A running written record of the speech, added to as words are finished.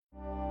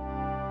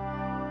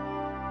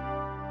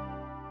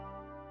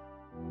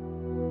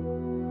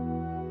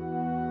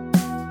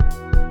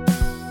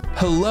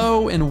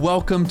Hello and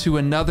welcome to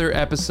another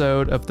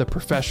episode of the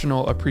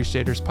Professional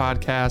Appreciators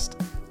Podcast.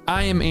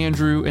 I am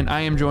Andrew and I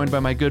am joined by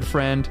my good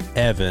friend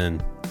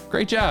Evan.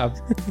 Great job.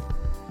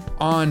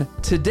 On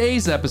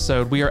today's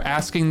episode, we are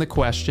asking the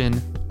question,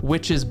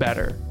 which is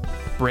better,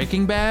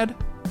 Breaking Bad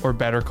or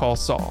Better Call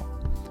Saul?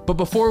 But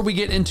before we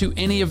get into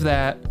any of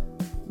that,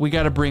 we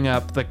got to bring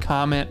up the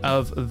comment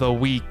of the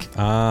week.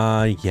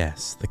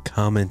 Yes, the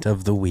comment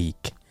of the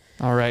week.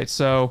 All right,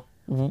 so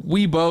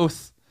we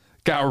both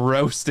got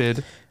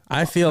roasted.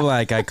 I feel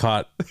like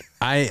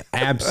I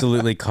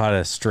absolutely caught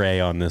a stray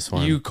on this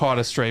one. You caught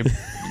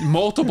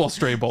multiple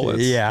stray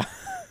bullets. Yeah.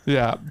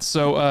 Yeah.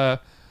 So,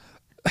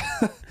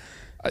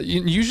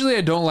 usually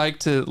I don't like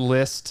to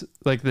list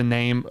like the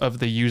name of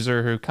the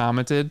user who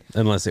commented.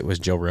 Unless it was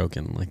Joe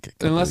Rogan.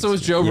 Unless it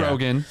was Joe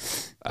Rogan.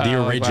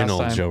 The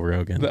original Joe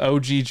Rogan. The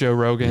OG Joe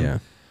Rogan. Yeah.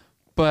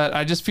 But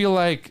I just feel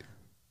like,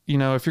 you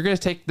know, if you're going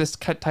to take this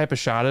type of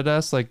shot at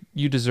us, like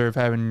you deserve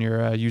having your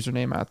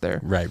username out there.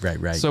 Right.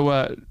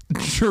 So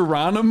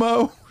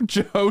Geronimo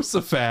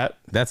Josephat.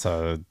 That's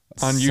on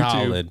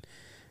YouTube.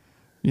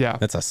 Yeah.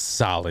 That's a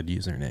solid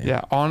username.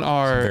 Yeah.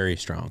 It's very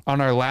strong. On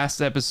our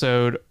last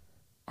episode,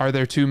 Are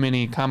There Too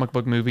Many Comic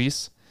Book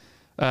Movies?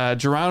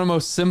 Geronimo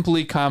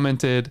simply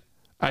commented,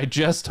 I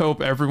just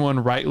hope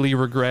everyone rightly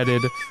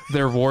regretted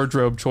their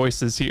wardrobe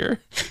choices here.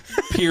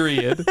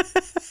 Period.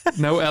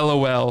 No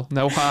LOL.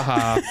 No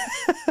haha.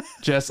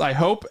 Just, I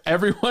hope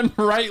everyone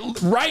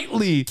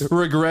rightly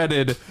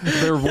regretted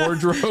their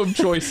wardrobe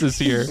choices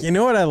here. You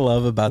know what I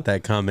love about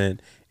that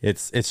comment?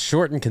 It's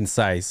short and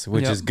concise,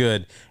 which is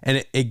good.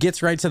 And it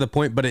gets right to the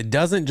point, but it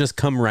doesn't just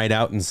come right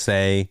out and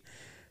say,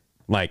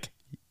 like,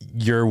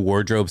 your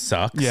wardrobe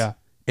sucks. Yeah.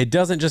 It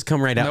doesn't just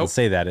come right out and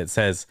say that. It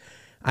says,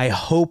 I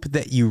hope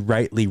that you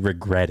rightly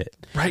regret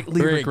it.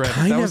 Rightly regret it.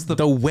 Kind of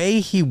the way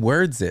he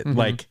words it.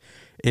 Like,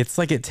 it's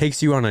like it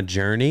takes you on a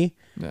journey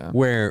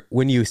where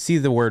when you see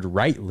the word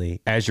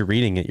rightly, as you're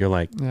reading it, you're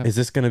like, is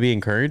this going to be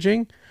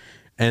encouraging?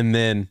 And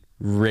then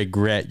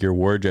regret your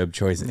wardrobe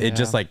choice. It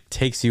just like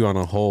takes you on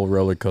a whole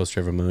roller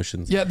coaster of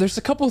emotions. Yeah, there's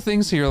a couple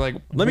things here. Like,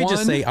 let me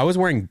just say, I was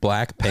wearing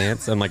black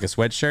pants and like a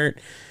sweatshirt.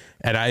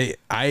 And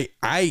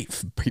I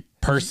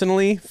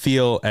personally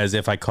feel as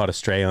if I caught a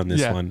stray on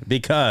this one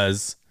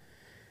because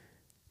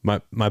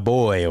my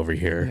boy over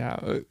here.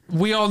 Yeah,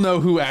 we all know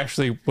who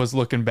actually was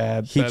looking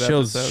bad. He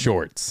chose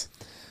shorts.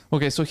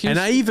 Okay, so here's... And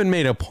I even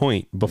made a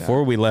point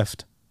before we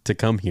left to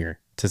come here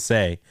to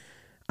say,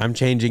 I'm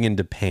changing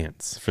into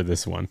pants for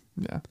this one.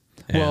 Yeah.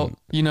 Well,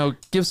 you know,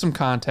 give some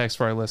context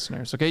for our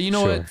listeners. Okay, you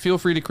know what? Feel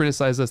free to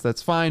criticize us.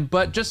 That's fine.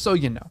 But just so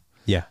you know.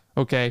 Yeah.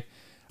 Okay.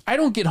 I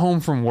don't get home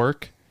from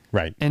work.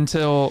 Right.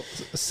 Until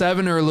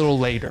 7 or a little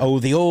later. Oh,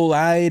 the old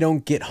I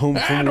don't get home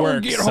from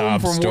work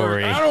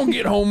story. I don't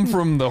get home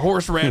from the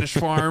horseradish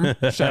farm.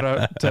 Shout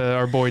out to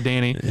our boy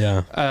Danny.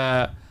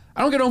 Yeah.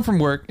 I don't get home from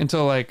work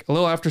until like a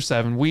little after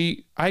 7.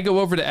 I go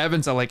over to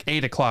Evans at like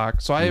 8 o'clock.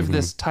 So I have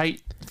this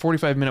tight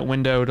 45-minute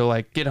window to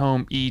like get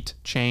home, eat,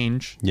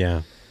 change.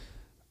 Yeah.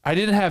 I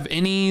didn't have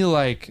any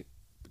like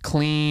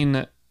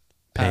clean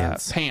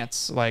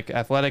pants, like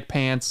athletic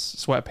pants,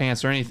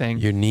 sweatpants, or anything.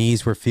 Your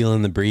knees were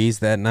feeling the breeze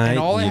that night. And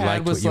all I had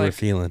liked was what you like were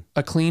feeling.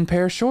 A clean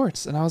pair of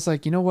shorts. And I was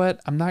like, you know what?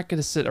 I'm not going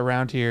to sit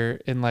around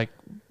here and like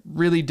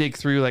really dig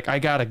through. Like, I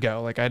got to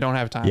go. Like, I don't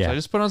have time. Yeah. So I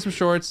just put on some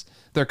shorts.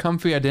 They're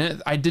comfy. I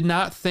did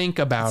not think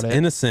about it.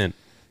 Innocent.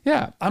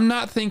 Yeah. I'm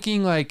not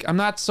thinking like, I'm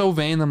not so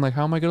vain. I'm like,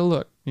 how am I going to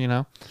look? You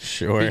know?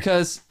 Sure.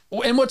 Because,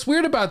 and what's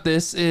weird about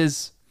this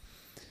is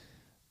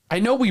I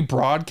know we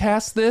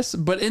broadcast this,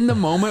 but in the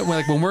moment,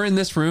 when we're in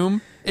this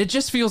room, it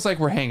just feels like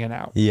we're hanging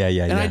out. Yeah.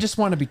 And I just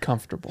want to be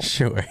comfortable.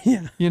 Sure.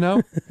 Yeah. You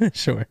know?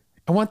 Sure.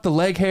 I want the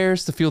leg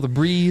hairs to feel the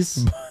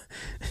breeze.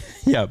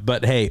 Yeah,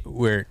 but hey,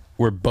 we're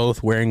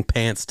both wearing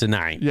pants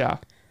tonight. Yeah.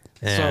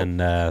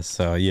 And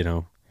so, you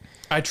know.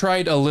 I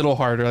tried a little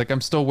harder. Like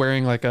I'm still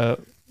wearing like a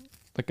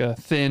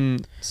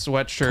thin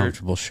sweatshirt.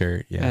 Comfortable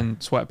shirt, yeah. And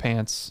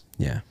sweatpants.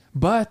 Yeah.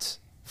 But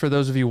for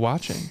those of you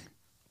watching,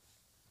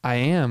 I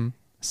am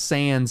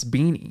sans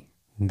beanie.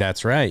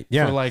 That's right.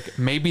 Yeah. For like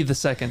maybe the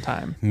second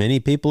time. Many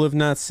people have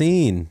not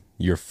seen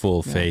your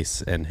full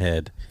face and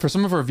head. For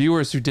some of our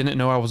viewers who didn't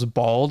know I was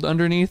bald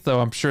underneath, though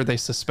I'm sure they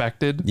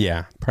suspected.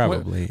 Yeah,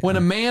 probably. When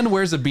a man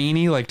wears a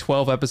beanie like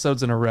 12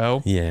 episodes in a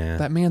row,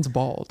 that man's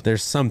bald.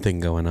 There's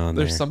something going on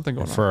there. There's something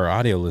going on. For our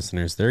audio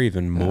listeners, they're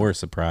even more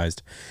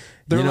surprised.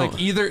 They're like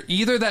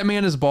either that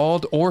man is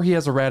bald or he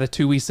has a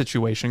Ratatouille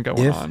situation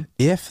going on.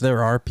 If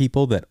there are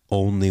people that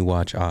only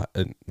watch watch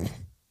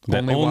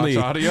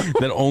audio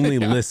that only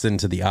listen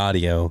to the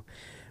audio,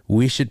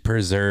 we should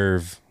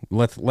preserve.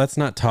 Let's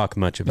not talk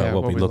much about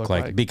what we look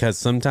like, because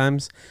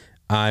sometimes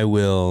I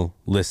will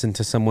listen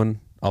to someone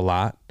a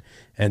lot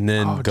and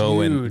then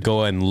go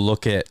and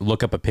look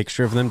up a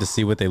picture of them to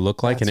see what they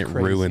look like. That's and it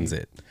crazy. Ruins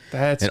it.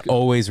 It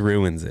always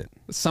ruins it.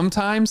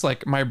 Sometimes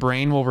like my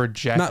brain will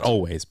reject. Not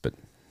always, but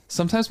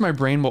sometimes my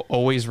brain will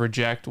always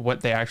reject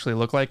what they actually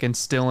look like and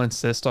still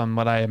insist on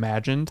what I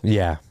imagined.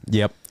 Yeah.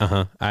 Yep.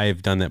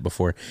 I've done that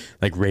before.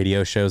 Like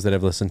radio shows that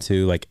I've listened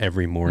to like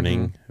every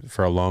morning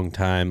for a long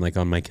time, like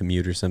on my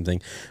commute or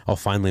something. I'll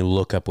finally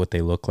look up what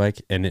they look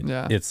like, and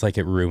it's like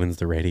it ruins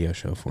the radio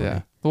show for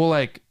me. Well,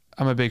 like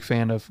I'm a big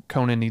fan of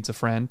Conan Needs a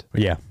Friend.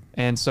 Yeah.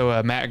 And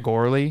so Matt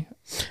Gorley.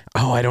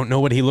 Oh, I don't know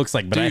what he looks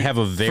like, but dude, I have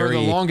a very... For the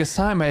longest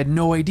time, I had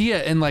no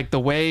idea. And like the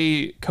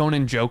way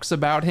Conan jokes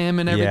about him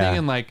and everything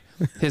and like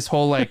his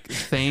whole like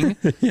thing,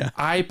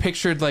 I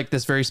pictured like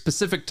this very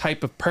specific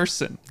type of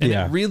person. And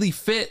it really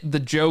fit the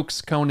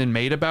jokes Conan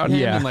made about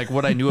him and like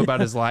what I knew about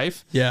his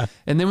life. Yeah.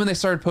 And then when they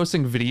started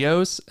posting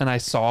videos and I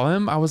saw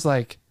him, I was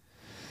like,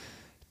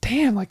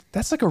 damn, like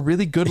that's like a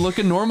really good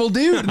looking normal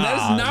dude. And that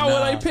is not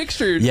what I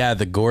pictured. Yeah,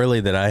 the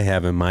Gorley that I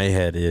have in my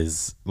head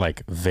is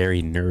like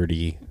very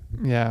nerdy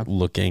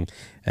looking,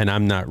 and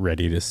I'm not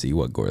ready to see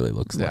what Gorley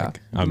looks like.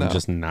 I'm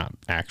just not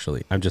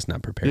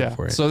prepared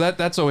for it. So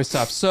that's always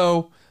tough.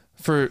 So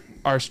for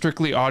our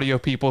strictly audio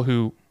people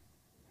who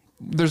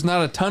there's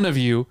not a ton of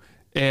you,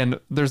 and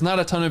there's not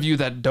a ton of you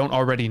that don't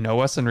already know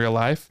us in real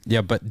life.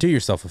 Yeah, but do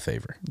yourself a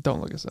favor.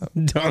 Don't look us up.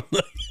 Don't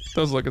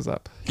look us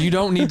up. You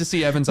don't need to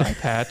see Evan's eye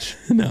patch.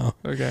 No.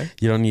 Okay.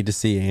 You don't need to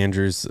see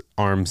Andrew's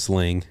arm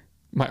sling.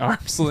 My arm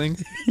sling?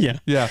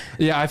 Yeah.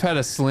 I've had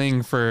a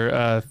sling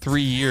for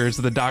 3 years.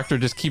 The doctor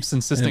just keeps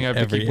insisting I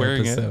have to keep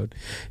wearing it.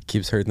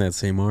 Keeps hurting that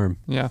same arm.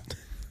 Yeah.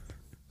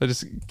 I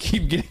just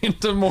keep getting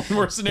into more and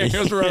more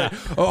scenarios where I'm like,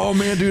 oh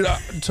man, dude,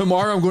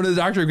 tomorrow I'm going to the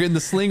doctor, I'm getting the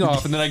sling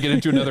off, and then I get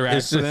into another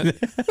accident.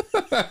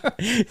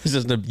 It's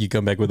just you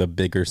come back with a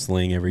bigger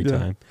sling every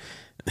time.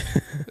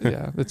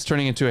 It's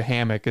turning into a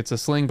hammock. It's a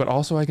sling, but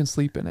also I can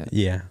sleep in it.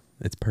 Yeah,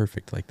 it's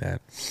perfect like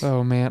that.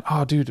 Oh man.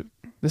 Oh dude,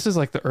 this is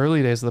like the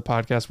early days of the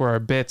podcast where our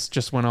bits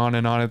just went on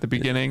and on at the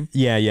beginning.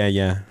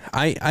 Yeah.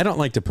 I don't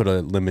like to put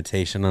a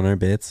limitation on our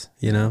bits,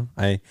 you know.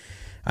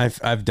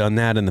 I've done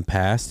that in the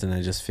past, and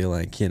I just feel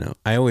like, you know,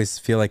 I always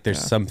feel like there's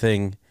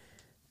something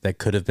that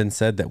could have been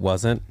said that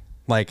wasn't.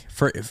 Like,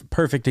 for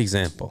perfect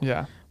example.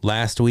 Yeah.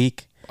 Last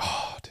week.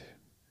 Oh, dude.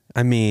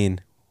 I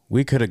mean,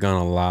 we could have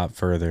gone a lot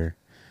further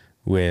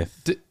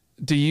with...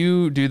 Do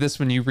you do this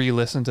when you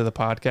re-listen to the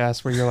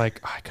podcast where you're like,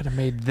 oh, I could have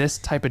made this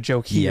type of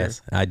joke here? Yes,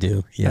 I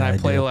do. Yeah, and I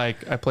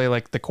play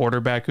like the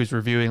quarterback who's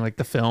reviewing like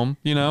the film,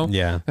 you know?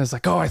 Yeah. And it's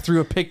like, oh, I threw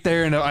a pick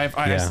there, and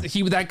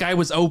that guy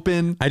was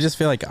open. I just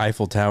feel like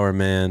Eiffel Tower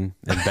Man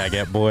and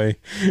Baguette Boy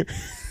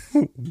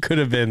could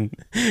have been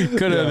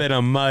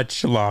a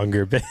much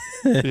longer bit.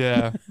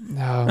 Yeah.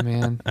 Oh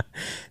man.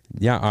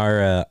 Yeah,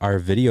 our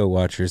video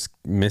watchers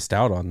missed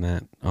out on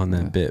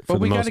that bit. But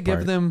we got to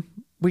give them.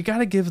 We got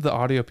to give the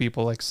audio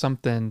people like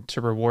something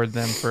to reward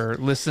them for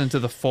listening to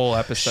the full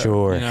episode.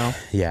 Sure. You know?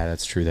 Yeah,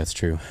 that's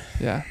true.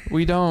 Yeah.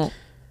 We got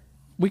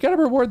to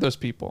reward those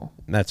people.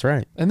 That's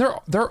right. And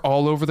they're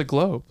all over the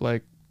globe.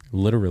 Like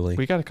literally.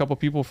 We got a couple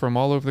people from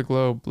all over the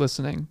globe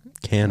listening.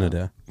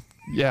 Canada.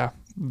 Yeah.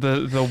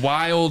 The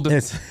wild,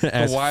 it's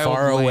as wild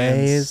far lands.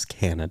 Away as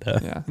Canada.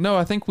 Yeah. No,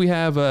 I think we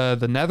have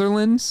the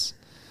Netherlands.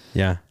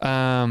 Yeah.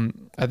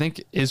 I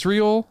think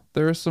Israel,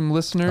 there are some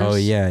listeners. Oh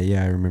yeah,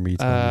 I remember you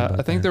telling me about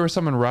I think there was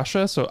some in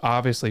Russia, so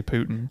obviously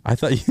Putin. I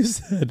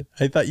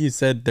thought you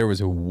said there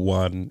was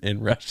one in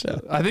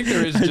Russia. I think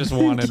there is just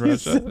one in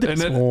Russia.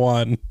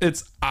 One.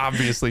 It's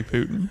obviously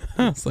Putin.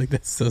 I was like,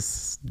 that's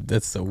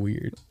so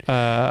weird.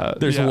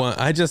 There's one.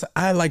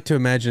 I like to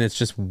imagine it's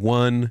just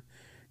one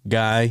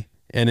guy,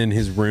 and in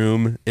his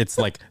room, it's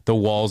like the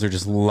walls are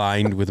just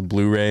lined with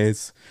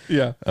Blu-rays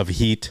of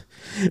Heat.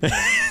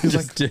 He's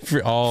like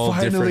different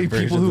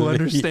people who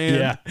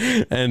understand.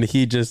 Yeah. And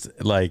he just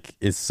like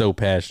is so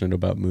passionate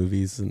about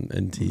movies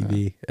and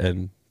TV.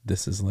 And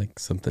this is like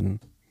something,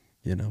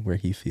 you know, where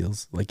he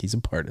feels like he's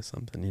a part of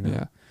something, you know?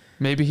 Yeah.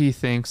 Maybe he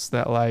thinks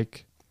that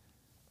like,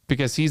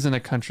 because he's in a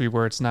country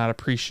where it's not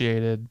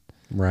appreciated,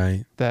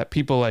 right? That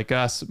people like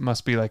us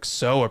must be like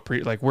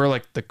like we're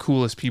like the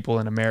coolest people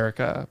in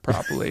America,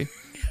 probably.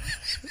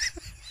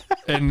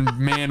 And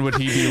man, would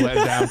he be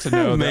let down to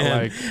know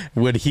that like,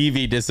 would he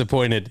be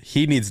disappointed?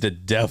 He needs to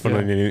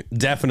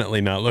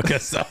definitely not look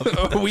us up.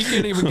 We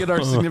can't even get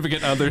our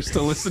significant others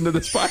to listen to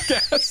this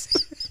podcast.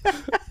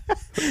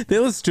 They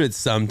listen to it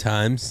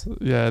sometimes.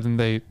 Yeah, then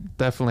they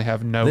definitely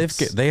have notes.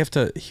 They have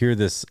to hear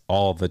this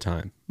all the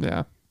time.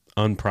 Yeah.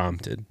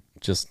 Unprompted.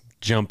 Just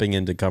jumping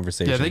into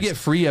conversations. Yeah, they get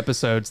free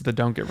episodes that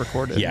don't get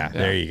recorded. Yeah,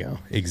 there you go.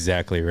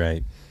 Exactly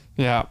right.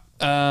 Yeah.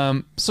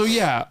 So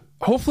yeah,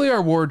 hopefully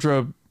our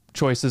wardrobe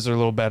choices are a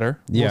little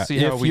better. We'll see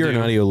how if you're an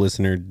audio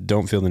listener,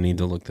 don't feel the need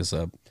to look this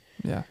up.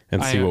 Yeah.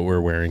 And see what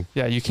we're wearing.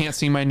 Yeah, you can't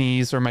see my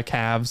knees or my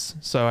calves,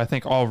 so I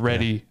think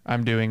already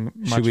I'm doing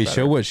much Should we better.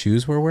 show what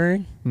shoes we're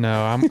wearing?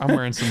 No, I'm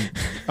wearing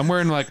I'm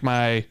wearing like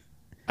I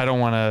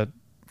don't want to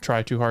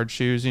try too hard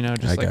shoes, you know,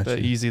 just like the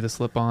easy to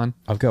slip on.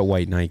 I've got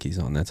white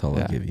Nikes on, that's all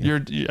I'll give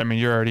you.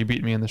 You're already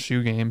beating me in the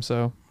shoe game,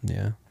 so.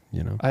 Yeah,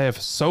 you know. I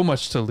have so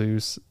much to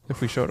lose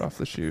if we showed off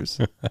the shoes.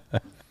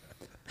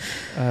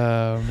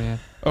 Oh man.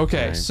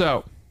 Okay,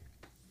 so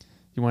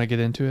you want to get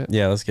into it?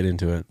 Yeah, let's get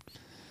into it.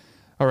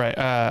 All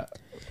right.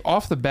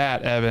 Off the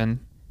bat,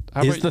 Evan.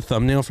 Is the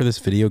thumbnail for this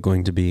video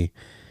going to be,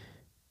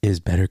 is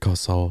Better Call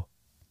Saul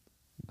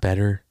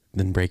better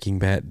than Breaking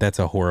Bad? That's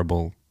a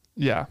horrible,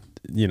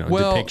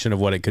 depiction of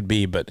what it could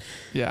be. But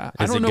yeah,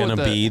 is it going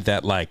to be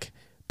that like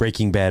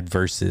Breaking Bad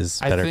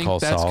versus Better Call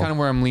Saul? That's kind of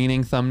where I'm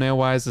leaning thumbnail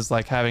wise, is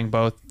like having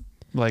both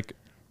like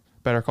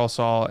Better Call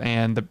Saul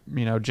and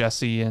the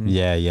Jesse and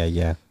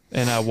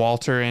and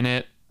Walter in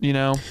it.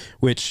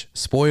 Which,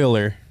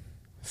 spoiler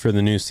for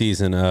the new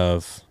season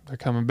of they're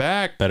coming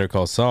back, Better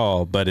Call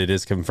Saul, but it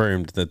is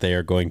confirmed that they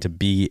are going to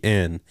be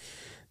in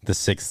the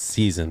 6th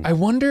season. I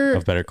wonder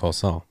of Better Call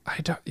Saul. I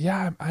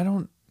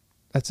don't.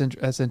 That's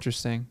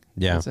interesting.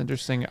 Yeah, that's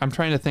interesting. I'm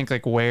trying to think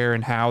like where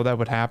and how that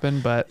would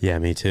happen, but yeah,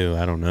 me too.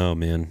 I don't know,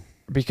 man.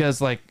 Because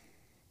like,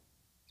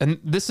 and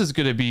this is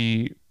going to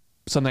be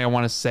something I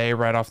want to say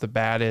right off the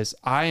bat is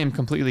I am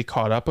completely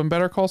caught up on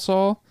Better Call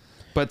Saul,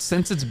 but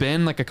since it's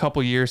been like a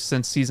couple years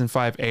since season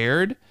 5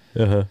 aired,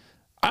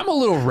 I'm a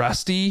little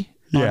rusty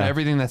on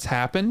everything that's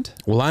happened.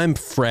 Well, I'm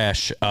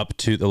fresh up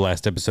to the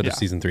last episode of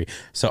season 3.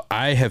 So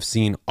I have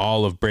seen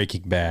all of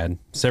Breaking Bad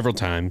several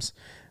times.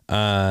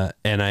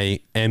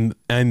 And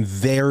I'm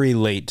very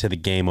late to the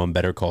game on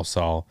Better Call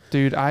Saul.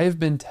 Dude, I've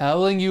been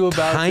telling you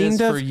about this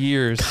for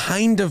years.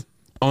 Kind of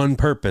on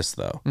purpose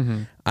though.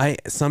 I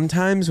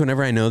sometimes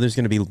whenever I know there's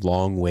going to be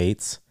long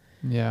waits,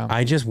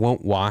 I just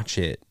won't watch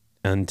it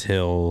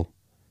until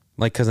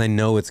because I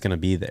know it's going to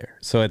be there.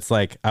 So it's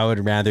like I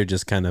would rather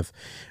just kind of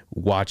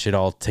watch it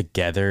all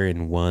together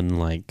in one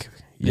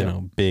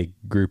big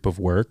group of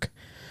work.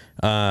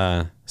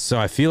 So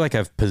I feel like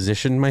I've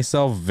positioned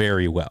myself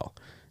very well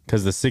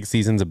because the 6th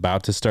season's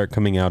about to start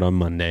coming out on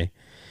Monday,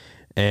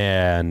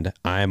 and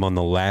I'm on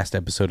the last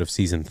episode of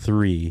season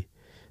 3.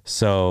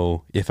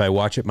 So if I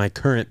watch at my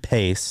current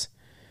pace,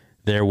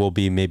 there will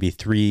be maybe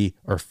 3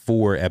 or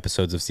 4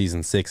 episodes of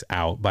season 6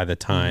 out by the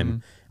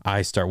time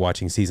I start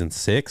watching season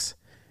 6,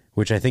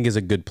 which I think is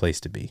a good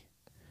place to be.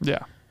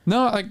 Yeah.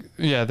 No,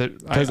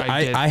 because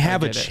I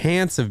have a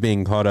chance of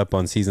being caught up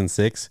on season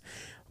 6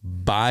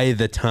 by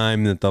the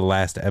time that the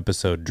last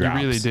episode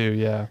drops. You really do,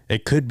 yeah.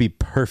 It could be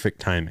perfect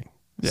timing.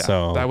 Yeah,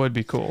 so that would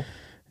be cool.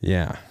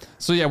 Yeah.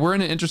 So yeah, we're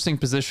in an interesting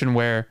position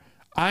where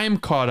I'm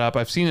caught up.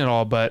 I've seen it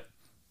all, but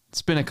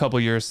it's been a couple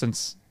years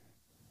since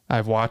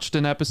I've watched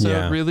an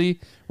episode,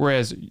 really.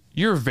 Whereas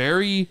you're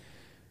very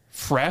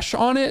fresh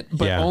on it,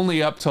 but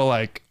only up to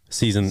like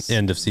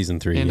end of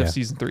season 3. End of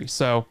season 3.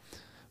 So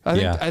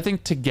I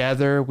think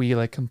together we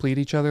like complete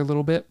each other a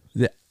little bit.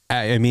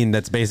 I mean,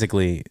 that's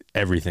basically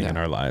everything in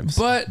our lives.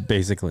 But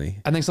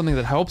basically, I think something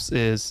that helps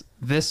is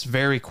this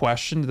very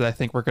question that I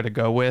think we're going to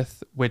go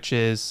with, which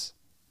is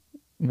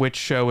which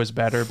show is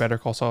better, Better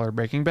Call Saul or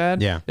Breaking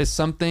Bad? Yeah. Is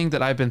something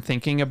that I've been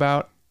thinking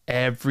about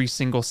every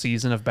single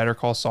season of Better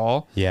Call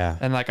Saul. Yeah.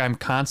 And like I'm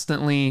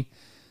constantly,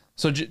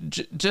 so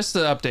just to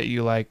update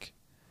you, like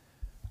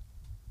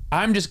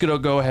I'm just going to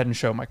go ahead and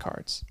show my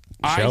cards.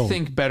 I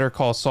think Better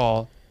Call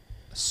Saul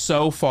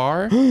so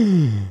far,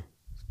 dun,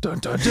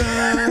 dun,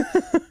 dun,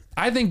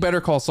 I think Better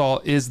Call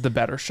Saul is the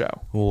better show.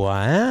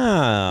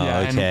 Wow.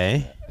 Yeah,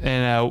 okay.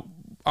 And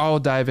I'll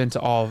dive into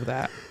all of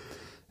that.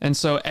 And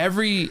so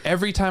every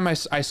time I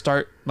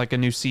start like a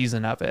new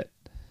season of it,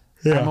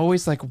 I'm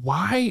always like,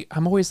 why?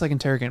 I'm always like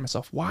interrogating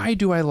myself. Why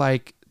do I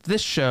like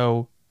this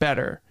show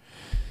better?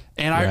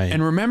 And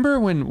and remember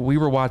when we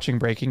were watching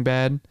Breaking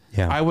Bad?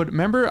 Yeah. I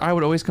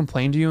would always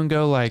complain to you and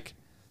go like,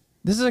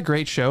 this is a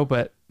great show,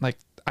 but like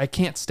I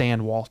can't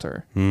stand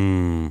Walter.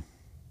 And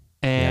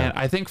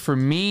I think for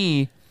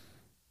me,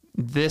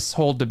 this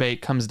whole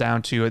debate comes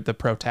down to the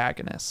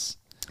protagonists.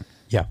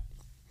 Yeah.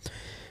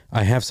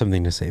 I have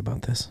something to say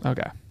about this.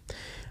 Okay.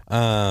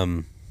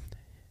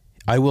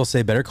 I will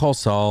say Better Call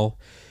Saul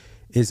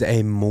is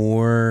a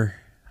more,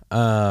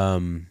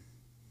 there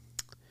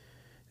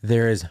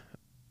is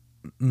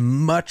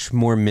much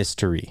more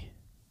mystery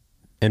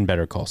in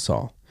Better Call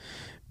Saul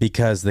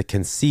because the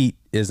conceit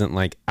isn't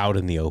like out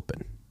in the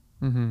open.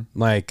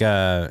 Like,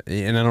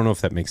 and I don't know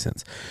if that makes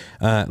sense.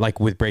 Like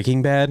with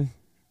Breaking Bad,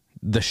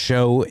 the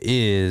show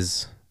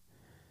is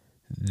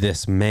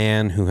this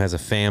man who has a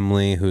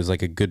family, who's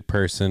like a good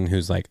person,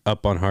 who's like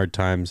up on hard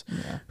times,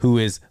 who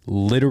is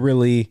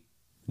literally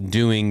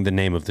doing the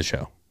name of the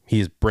show. He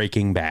is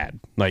breaking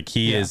bad. Like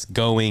he is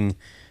going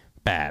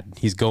bad.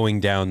 He's going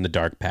down the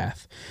dark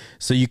path.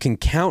 So you can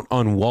count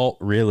on Walt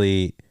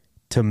really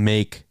to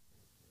make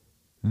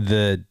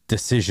the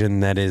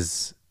decision that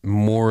is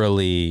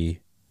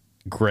morally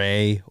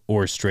gray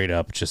or straight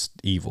up just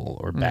evil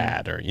or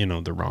bad or,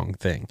 the wrong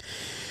thing.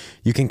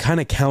 You can kind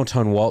of count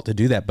on Walt to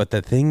do that. But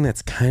the thing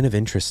that's kind of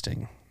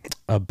interesting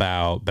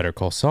about Better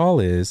Call Saul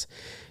is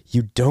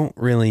you don't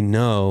really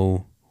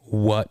know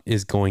what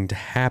is going to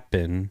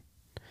happen.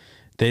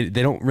 They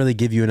don't really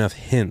give you enough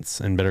hints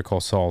in Better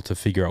Call Saul to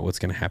figure out what's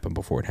going to happen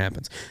before it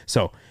happens.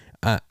 So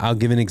I'll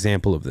give an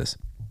example of this.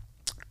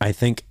 I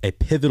think a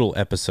pivotal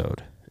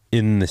episode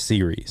in the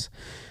series,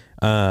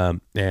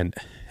 and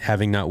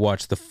having not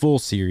watched the full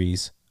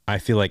series, I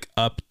feel like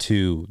up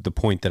to the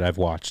point that I've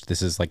watched,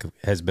 this is like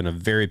has been a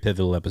very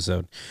pivotal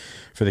episode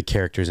for the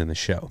characters in the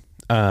show.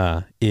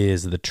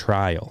 Is the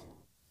trial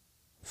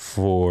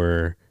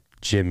for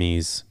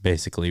Jimmy's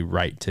basically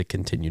right to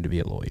continue to be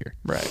a lawyer.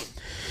 Right.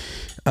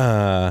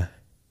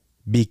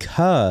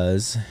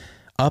 Because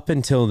up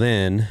until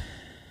then,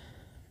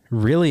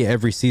 really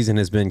every season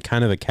has been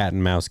kind of a cat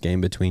and mouse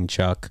game between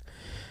Chuck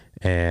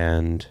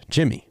and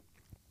Jimmy.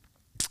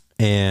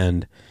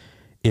 And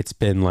it's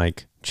been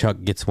like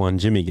Chuck gets one,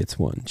 Jimmy gets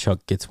one.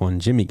 Chuck gets one,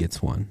 Jimmy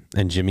gets one.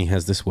 And Jimmy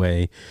has this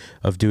way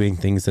of doing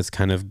things that's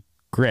kind of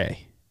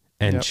gray.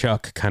 And Yep.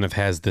 Chuck kind of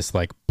has this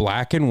like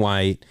black and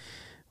white,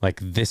 like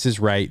this is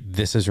right,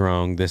 this is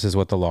wrong, this is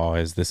what the law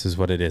is, this is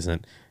what it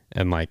isn't.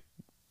 And like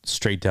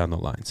straight down the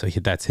line. So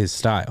that's his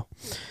style.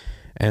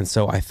 And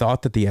so I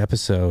thought that the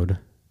episode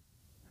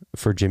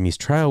for Jimmy's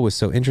trial was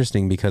so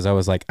interesting because I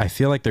was like, I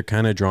feel like they're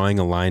kind of drawing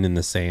a line in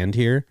the sand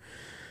here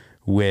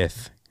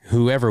with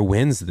whoever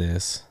wins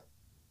this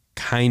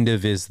kind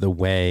of is the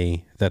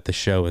way that the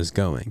show is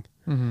going.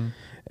 Mm-hmm.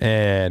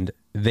 And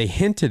they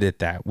hinted at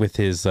that with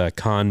his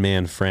con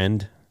man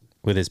friend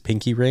with his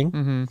pinky ring,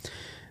 Mm-hmm.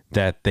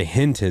 that they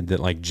hinted that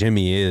like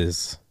Jimmy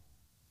is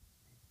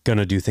going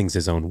to do things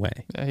his own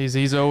way. Yeah,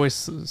 he's always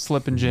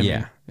slipping Jimmy.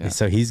 Yeah.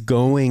 So he's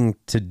going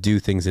to do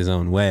things his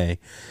own way.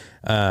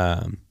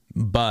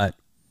 But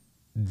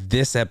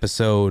this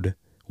episode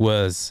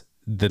was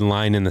the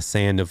line in the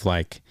sand of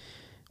like,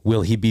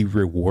 will he be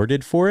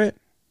rewarded for it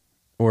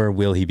or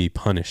will he be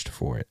punished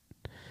for it?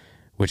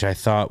 Which I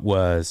thought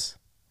was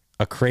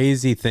a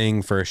crazy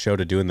thing for a show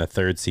to do in the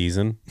third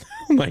season.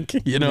 Like,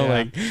 you know, Yeah.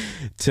 like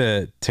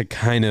to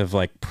kind of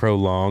like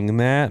prolong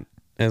that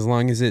as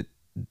long as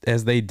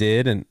they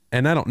did. And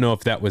I don't know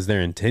if that was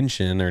their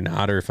intention or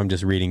not, or if I'm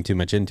just reading too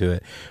much into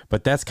it,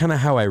 but that's kind of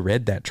how I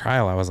read that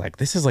trial. I was like,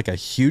 this is like a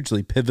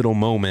hugely pivotal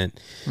moment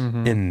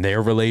in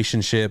their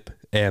relationship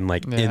and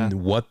like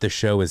in what the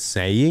show is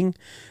saying,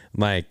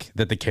 like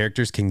that the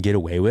characters can get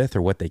away with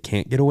or what they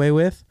can't get away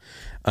with.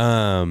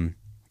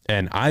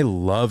 And I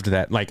loved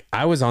that. Like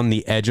I was on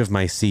the edge of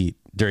my seat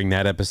during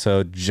that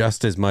episode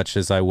just as much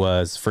as I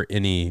was for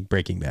any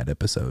Breaking Bad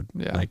episode.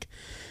 Yeah. Like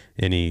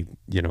any,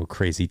 you know,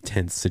 crazy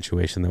tense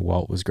situation that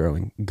Walt was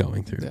going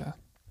through. Yeah.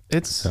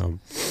 It's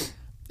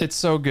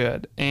so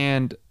good.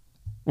 And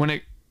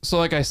so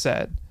like I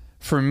said,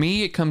 for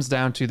me, it comes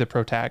down to the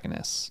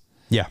protagonists.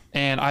 Yeah.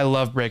 And I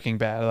love Breaking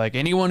Bad. Like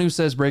anyone who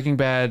says Breaking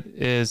Bad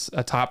is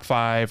a top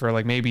 5 or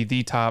like maybe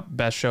the top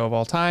best show of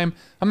all time,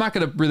 I'm not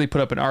going to really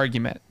put up an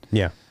argument.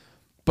 Yeah.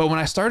 But when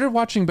I started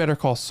watching Better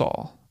Call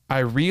Saul, I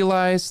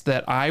realized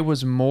that I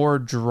was more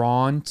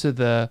drawn to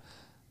the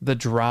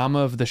drama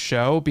of the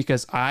show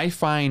because I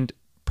find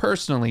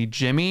personally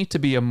Jimmy to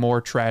be a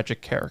more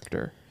tragic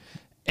character.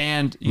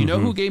 And you know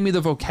who gave me the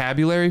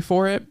vocabulary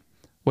for it?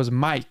 Was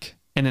Mike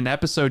in an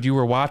episode you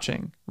were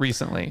watching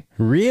recently.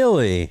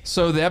 Really?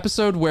 So the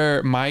episode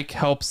where Mike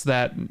helps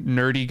that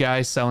nerdy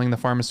guy selling the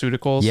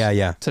pharmaceuticals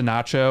to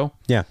Nacho.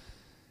 Yeah.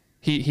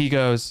 He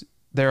goes,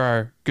 there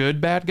are good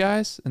bad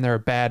guys and there are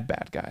bad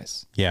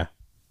guys. Yeah.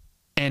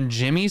 And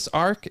Jimmy's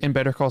arc in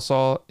Better Call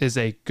Saul is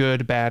a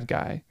good bad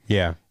guy.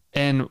 Yeah.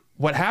 And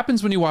what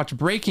happens when you watch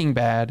Breaking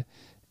Bad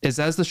is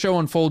as the show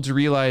unfolds, you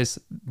realize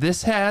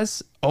this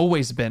has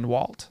always been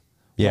Walt.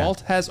 Yeah.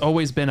 Walt has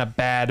always been a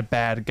bad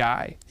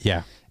guy.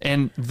 Yeah.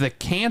 And the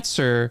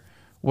cancer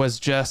was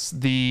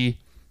just the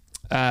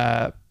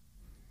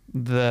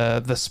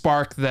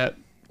spark that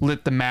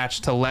lit the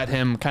match to let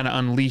him kind of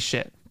unleash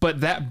it.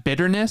 But that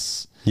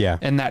bitterness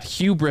and that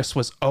hubris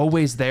was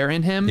always there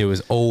in him. It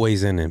was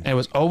always in him. It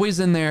was always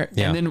in there.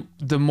 Yeah. And then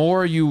the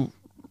more you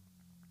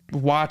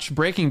watch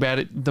Breaking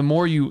Bad, the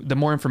more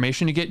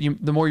information you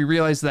get, the more you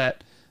realize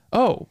that,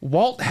 oh,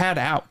 Walt had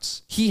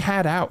outs. He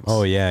had outs.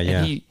 Oh, yeah, yeah.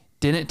 And he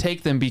didn't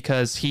take them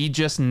because he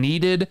just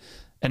needed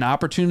an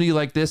opportunity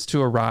like this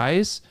to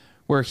arise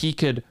where he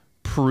could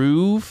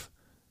prove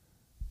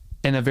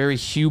in a very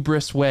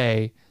hubris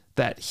way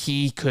that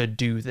he could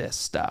do this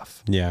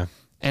stuff. Yeah.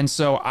 And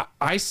so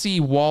I see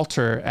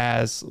Walter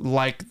as,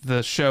 like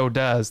the show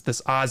does,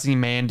 this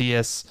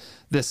Ozymandias,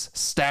 this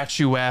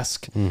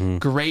statuesque,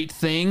 great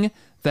thing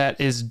that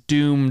is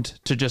doomed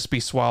to just be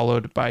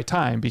swallowed by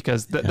time,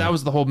 because that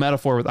was the whole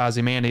metaphor with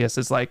Ozymandias.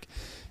 It's like,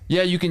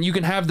 yeah, you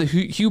can have the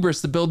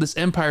hubris to build this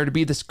empire to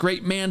be this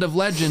great man of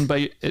legend,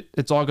 but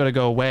it's all going to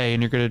go away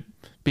and you're going to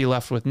be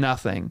left with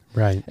nothing.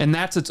 Right. And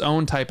that's its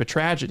own type of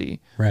tragedy.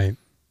 Right.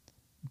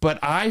 But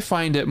I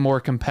find it more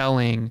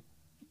compelling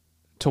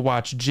to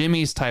watch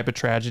Jimmy's type of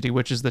tragedy,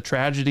 which is the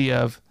tragedy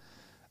of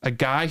a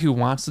guy who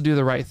wants to do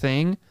the right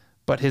thing,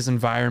 but his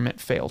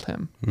environment failed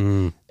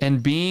him.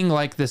 And being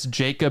like this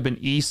Jacob and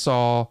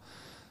Esau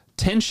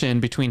tension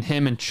between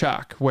him and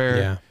Chuck,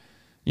 where,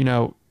 you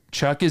know,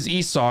 Chuck is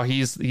Esau.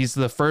 He's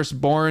the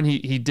firstborn.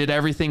 He did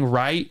everything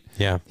right.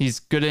 Yeah. He's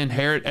going to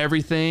inherit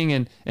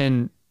everything.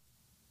 And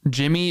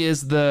Jimmy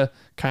is the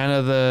kind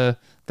of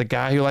the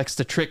guy who likes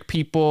to trick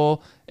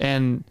people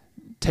and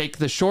take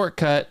the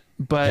shortcut.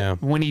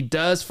 But when he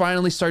does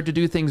finally start to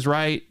do things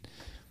right,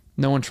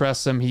 no one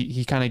trusts him.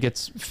 He kind of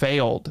gets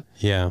failed.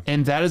 Yeah.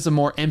 And that is a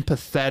more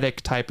empathetic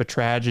type of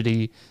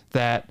tragedy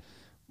that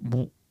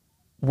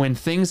when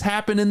things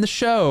happen in the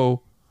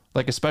show,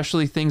 like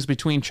especially things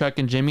between Chuck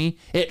and Jimmy,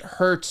 it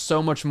hurts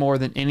so much more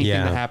than anything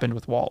that happened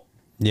with Walt.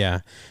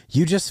 Yeah.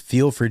 You just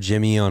feel for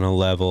Jimmy on a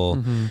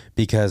level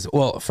because,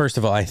 well, first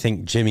of all, I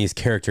think Jimmy's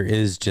character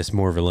is just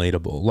more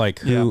relatable. Like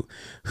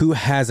who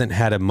hasn't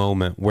had a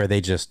moment where they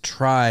just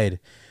tried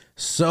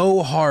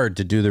so hard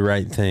to do the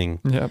right thing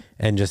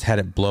and just had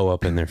it blow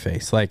up in their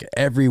face. Like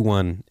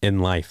everyone in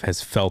life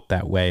has felt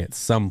that way at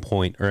some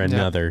point or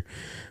another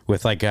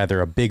with like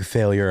either a big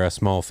failure or a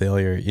small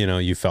failure. You know,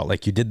 you felt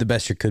like you did the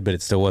best you could, but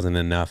it still wasn't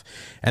enough.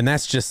 And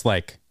that's just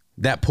like,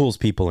 that pulls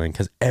people in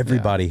because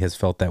everybody has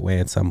felt that way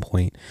at some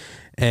point.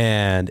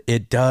 And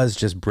it does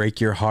just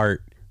break your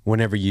heart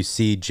whenever you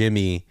see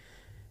Jimmy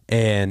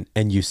and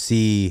you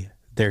see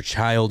their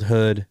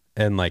childhood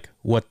and like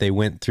what they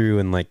went through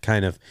and like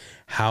kind of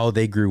how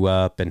they grew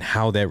up and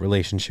how that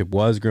relationship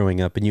was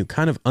growing up. And you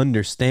kind of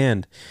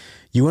understand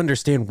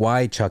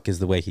why Chuck is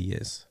the way he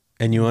is.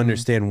 And you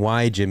understand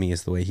why Jimmy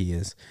is the way he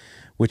is,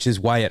 which is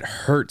why it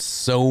hurts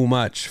so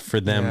much for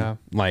them. Yeah.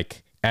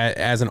 Like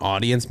as an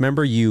audience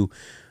member, you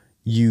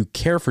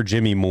care for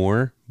Jimmy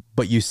more,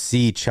 but you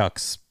see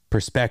Chuck's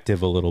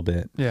perspective a little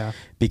bit. Yeah.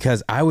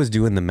 Because I was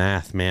doing the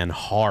math, man,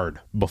 hard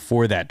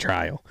before that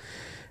trial.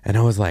 And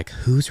I was like,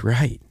 who's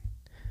right?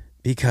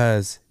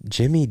 Because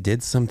Jimmy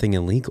did something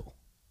illegal.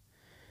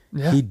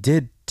 Yeah. He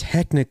did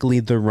technically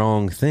the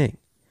wrong thing.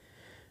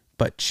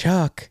 But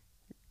Chuck,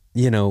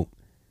 you know,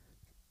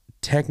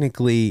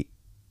 technically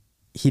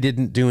he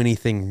didn't do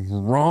anything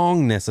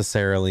wrong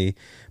necessarily,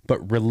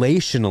 but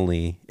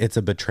relationally it's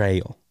a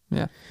betrayal.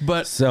 Yeah.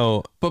 But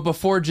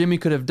before Jimmy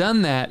could have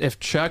done that, if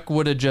Chuck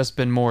would have just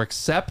been more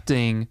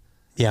accepting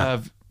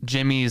of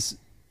Jimmy's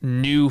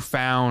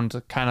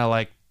newfound kind of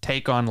like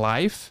take on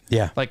life,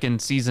 like in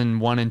season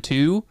 1 and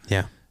 2,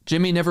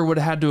 Jimmy never would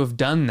have had to have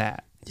done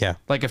that. Yeah.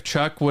 Like if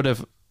Chuck would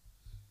have,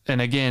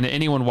 and again,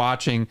 anyone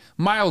watching,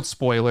 mild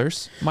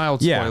spoilers,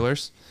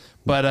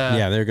 but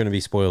yeah, there are going to be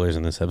spoilers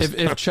in this episode.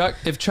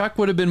 If Chuck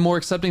would have been more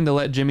accepting to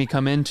let Jimmy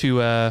come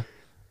into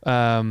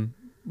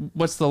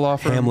what's the law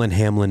firm?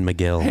 Hamlin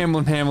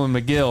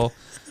McGill.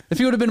 If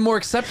he would have been more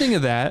accepting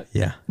of that,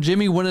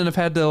 Jimmy wouldn't have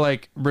had to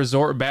like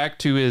resort back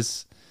to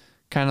his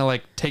kind of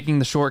like taking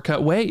the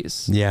shortcut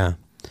ways. Yeah.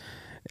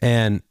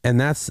 And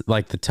that's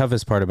like the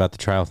toughest part about the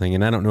trial thing.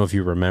 And I don't know if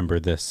you remember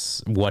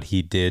this, what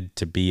he did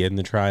to be in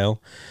the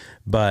trial,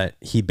 but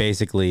he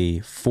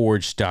basically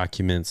forged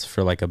documents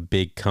for like a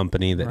big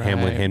company that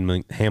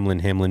Hamlin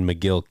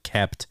McGill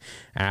kept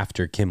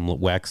after Kim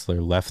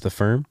Wexler left the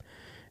firm.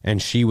 And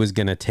she was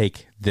going to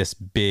take this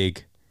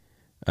big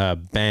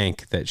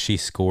bank that she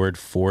scored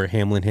for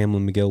Hamlin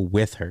McGill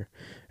with her.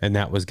 And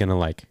that was going to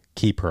like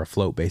keep her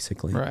afloat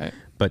basically. Right.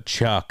 But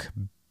Chuck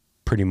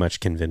pretty much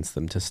convinced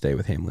them to stay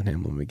with Hamlin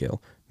McGill,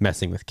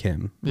 messing with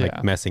Kim,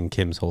 like messing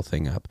Kim's whole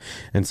thing up.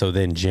 And so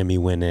then Jimmy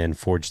went in,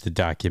 forged the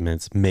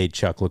documents, made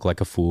Chuck look like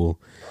a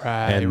fool.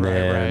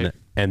 And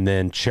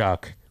then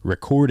Chuck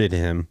recorded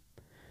him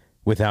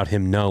without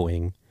him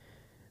knowing,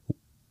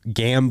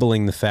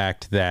 gambling the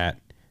fact that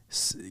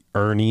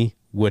Ernie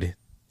would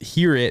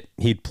hear it,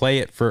 he'd play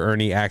it for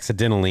Ernie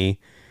accidentally,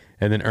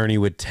 and then Ernie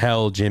would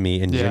tell Jimmy,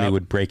 and Jimmy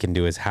would break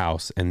into his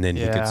house, and then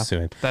he could sue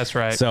him. That's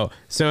right. So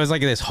it was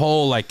like this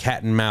whole like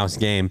cat and mouse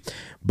game.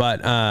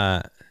 But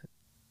I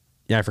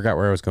forgot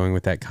where I was going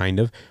with that kind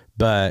of.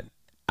 But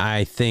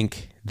I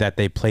think that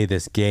they play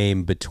this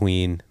game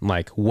between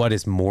like what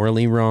is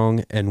morally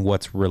wrong and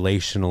what's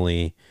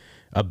relationally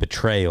a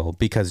betrayal,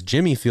 because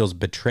Jimmy feels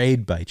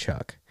betrayed by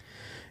Chuck.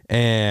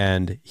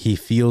 And he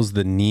feels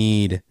the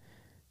need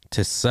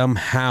to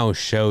somehow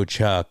show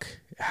Chuck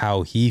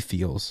how he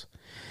feels.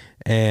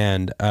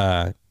 And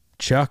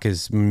Chuck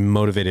is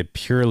motivated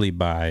purely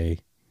by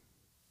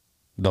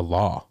the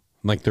law,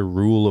 like the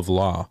rule of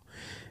law.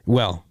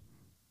 Well,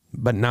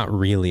 but not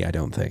really, I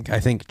don't think. I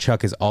think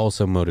Chuck is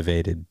also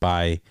motivated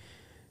by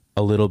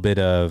a little bit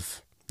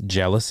of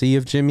jealousy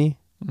of Jimmy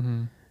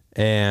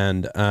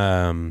and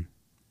kind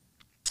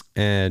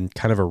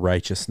of a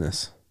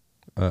righteousness.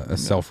 A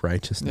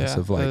self-righteousness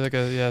of like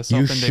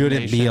you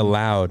shouldn't be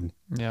allowed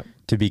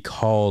to be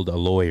called a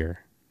lawyer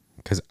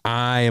because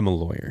I am a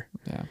lawyer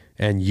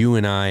and you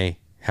and I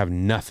have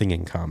nothing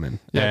in common.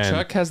 And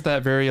Chuck has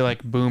that very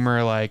like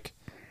boomer like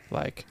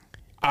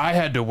I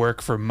had to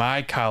work for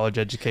my college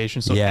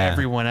education, so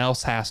everyone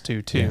else has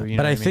to too. You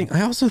know but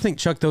I also think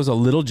Chuck though is a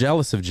little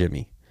jealous of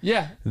Jimmy.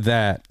 Yeah.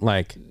 That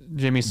like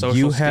Jimmy's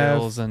social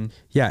skills and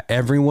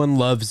everyone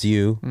loves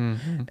you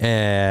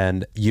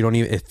and you don't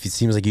even, it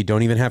seems like you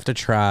don't even have to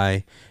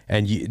try,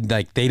 and you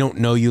like they don't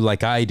know you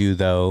like I do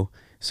though.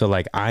 So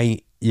like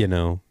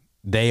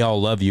they all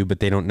love you,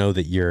 but they don't know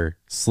that you're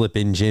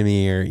slipping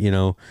Jimmy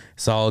or,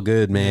 it's all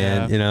good,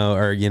 man,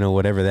 or,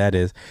 whatever that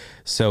is.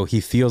 So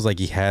he feels like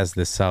he has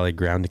this solid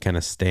ground to kind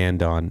of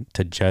stand on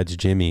to judge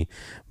Jimmy,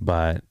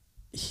 but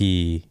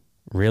he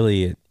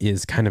really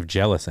is kind of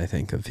jealous, I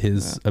think, of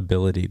his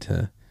ability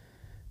to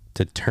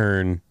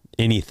turn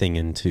anything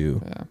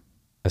into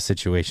a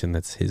situation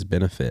that's his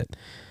benefit.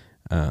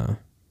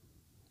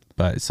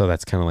 But so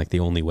that's kind of like the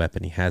only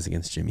weapon he has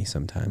against Jimmy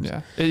sometimes.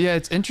 Yeah. Yeah.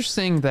 It's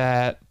interesting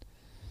that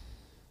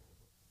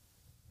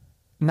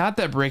not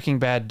that Breaking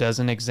Bad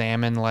doesn't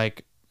examine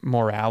like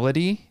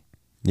morality,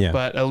 Yeah.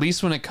 but at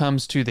least when it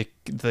comes to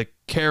the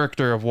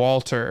character of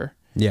Walter,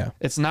 Yeah.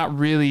 it's not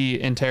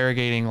really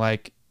interrogating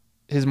like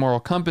his moral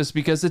compass,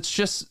 because it's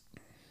just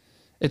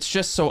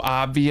so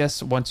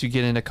obvious once you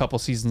get in a couple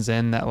seasons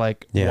in that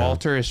like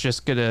Walter is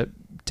just gonna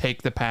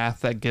take the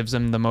path that gives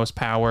him the most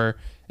power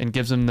and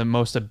gives him the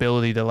most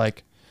ability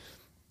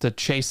to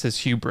chase his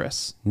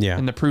hubris,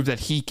 and to prove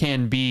that he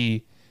can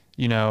be,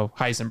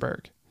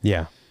 Heisenberg.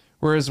 Yeah.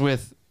 Whereas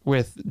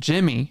with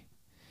Jimmy,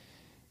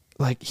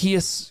 like, he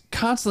is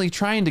constantly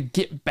trying to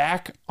get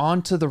back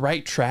onto the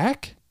right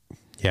track.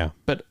 Yeah.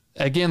 But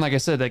again, like I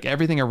said, like,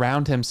 everything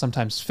around him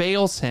sometimes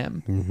fails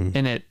him,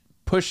 and it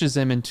pushes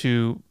him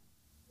into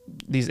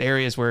these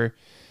areas where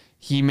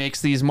he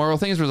makes these moral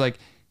things where, like,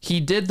 he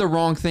did the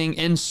wrong thing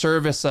in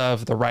service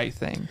of the right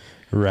thing.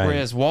 Right.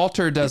 Whereas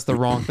Walter does the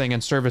wrong thing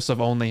in service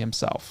of only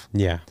himself.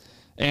 Yeah.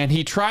 And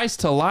he tries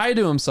to lie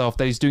to himself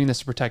that he's doing this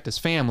to protect his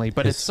family,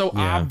 but it's so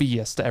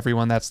obvious to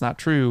everyone that's not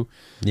true.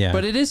 Yeah.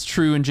 But it is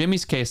true in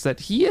Jimmy's case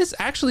that he is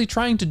actually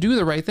trying to do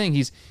the right thing.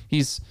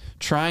 He's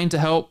trying to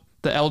help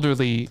the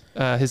elderly,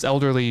 his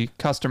elderly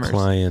customers,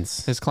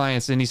 his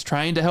clients, and he's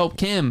trying to help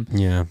Kim.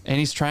 Yeah. And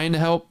he's trying to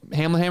help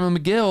Hamlin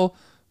McGill,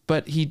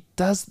 but he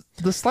does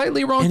the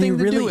slightly wrong thing to do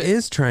it. And he really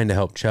is trying to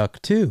help Chuck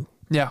too.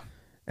 Yeah.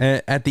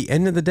 At the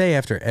end of the day,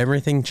 after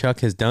everything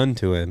Chuck has done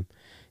to him,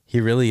 he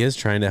really is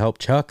trying to help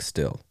Chuck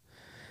still,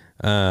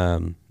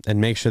 and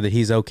make sure that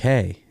he's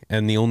okay.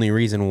 And the only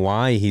reason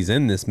why he's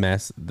in this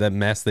mess, the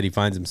mess that he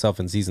finds himself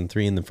in season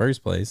 3 in the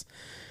first place,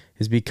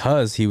 is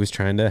because he was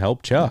trying to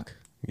help Chuck,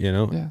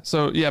 Yeah.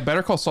 So, yeah,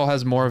 Better Call Saul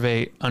has more of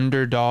a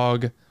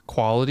underdog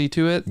quality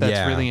to it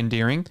that's really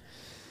endearing.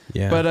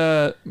 Yeah.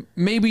 But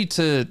maybe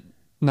to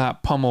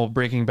not pummel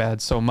Breaking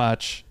Bad so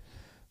much.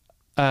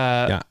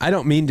 I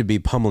don't mean to be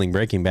pummeling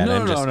Breaking Bad.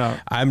 No.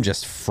 I'm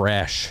just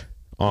fresh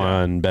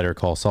on Better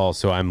Call Saul,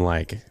 so I'm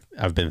like,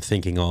 I've been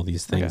thinking all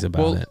these things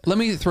about it. Let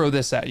me throw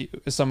this at you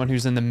as someone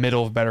who's in the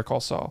middle of Better Call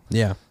Saul.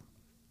 Yeah.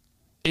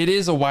 It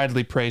is a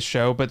widely praised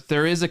show, but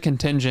there is a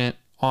contingent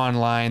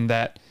online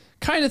that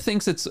kind of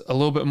thinks it's a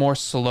little bit more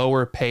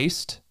slower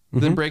paced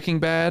than Breaking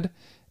Bad,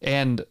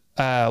 and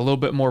a little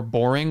bit more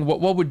boring.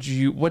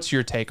 What's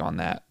your take on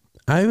that?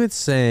 I would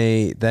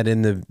say that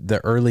in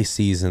the early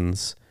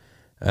seasons,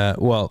 I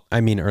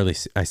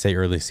say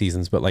early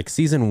seasons, but like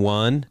season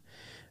 1,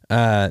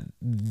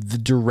 the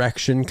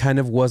direction kind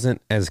of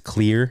wasn't as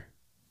clear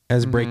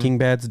as Breaking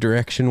Bad's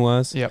direction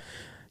was. Yep.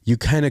 You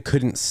kind of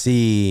couldn't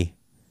see,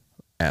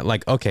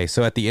 okay,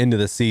 so at the end of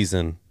the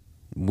season,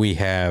 we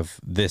have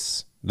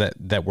this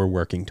that we're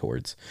working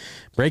towards.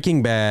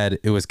 Breaking Bad,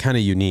 it was kind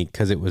of unique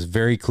because it was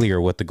very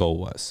clear what the goal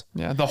was.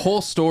 Yeah, the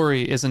whole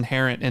story is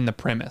inherent in the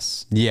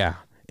premise. Yeah,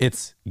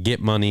 it's get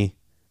money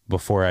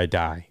before I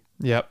die.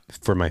 Yep.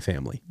 For my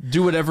family.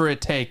 Do whatever it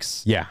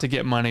takes to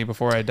get money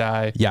before I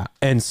die. Yeah.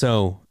 And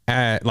so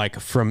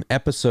from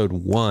episode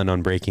 1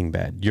 on Breaking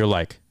Bad, you're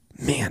like,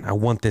 man, I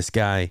want this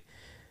guy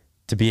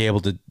to be able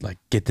to like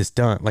get this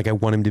done. Like, I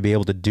want him to be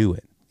able to do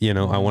it.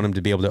 I want him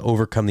to be able to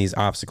overcome these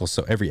obstacles.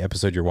 So every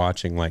episode you're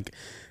watching, like,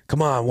 come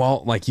on,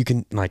 Walt, like you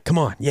can, like, come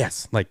on.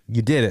 Yes. Like,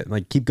 you did it.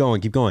 Like, keep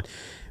going.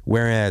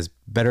 Whereas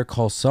Better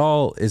Call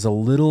Saul is a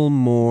little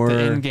more the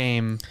end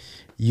game.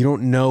 You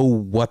don't know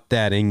what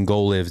that end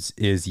goal is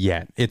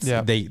yet. It's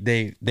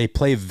they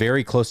play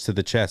very close to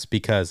the chest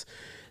because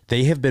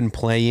they have been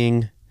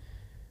playing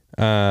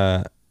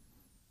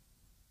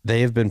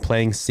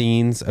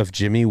scenes of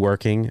Jimmy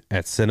working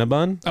at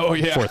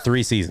Cinnabon for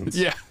 3 seasons.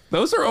 Yeah.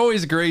 Those are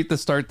always great to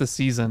start the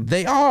season.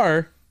 They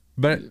are,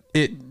 but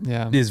it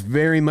is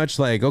very much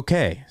like,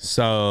 okay,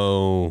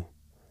 so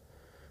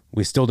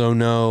we still don't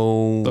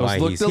know why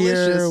he's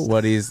here,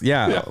 what he's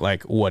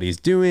like what he's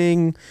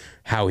doing,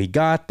 how he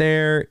got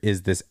there.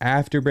 Is this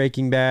after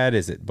Breaking Bad?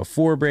 Is it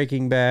before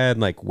Breaking Bad?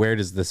 Like, where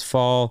does this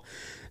fall?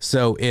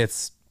 So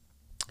it's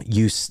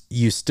you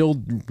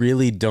still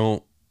really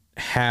don't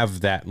have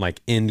that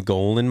like end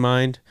goal in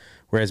mind.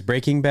 Whereas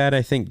Breaking Bad,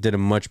 I think, did a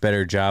much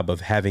better job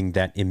of having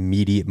that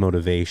immediate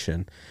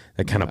motivation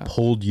that kind of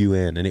pulled you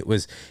in, and it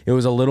was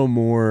a little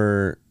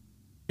more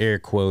air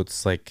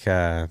quotes, like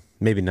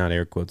maybe not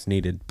air quotes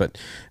needed, but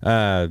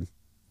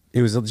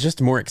it was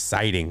just more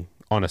exciting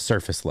on a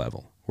surface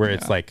level, where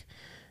it's like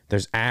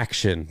there's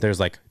action, there's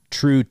like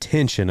true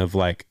tension of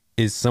like,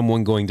 is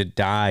someone going to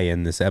die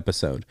in this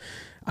episode?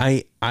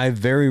 I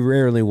very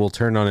rarely will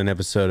turn on an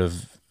episode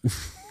of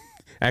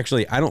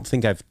actually, I don't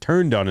think I've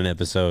turned on an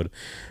episode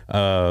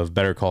of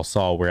Better Call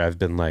Saul where I've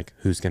been like,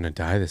 who's going to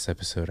die this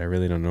episode? I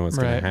really don't know what's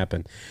going to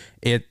happen.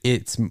 It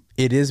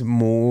is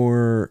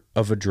more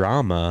of a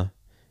drama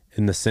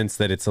in the sense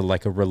that it's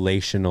like a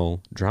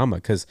relational drama,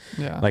 because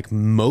like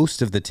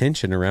most of the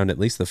tension around at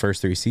least the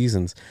first 3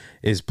 seasons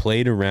is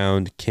played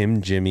around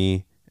Kim,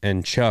 Jimmy,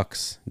 and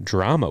Chuck's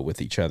drama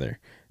with each other,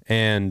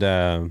 and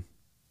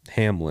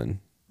Hamlin,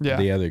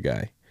 the other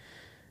guy.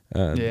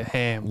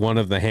 one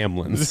of the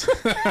Hamlins.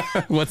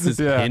 What's his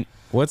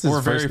What's his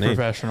We're first very name?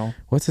 professional.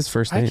 What's his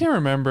first name? I can't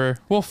remember.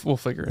 We'll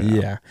figure it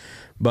out. Yeah,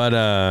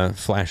 but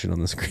flash it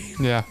on the screen.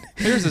 Yeah,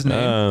 here's his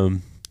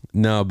name.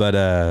 No,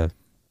 but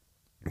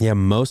yeah,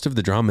 most of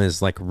the drama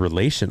is like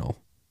relational,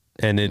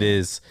 and it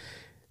is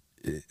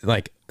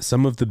like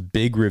some of the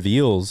big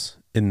reveals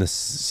in the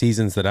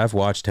seasons that I've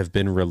watched have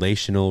been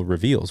relational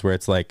reveals, where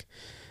it's like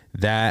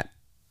that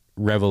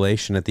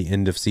revelation at the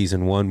end of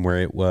season 1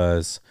 where it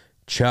was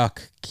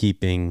Chuck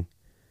keeping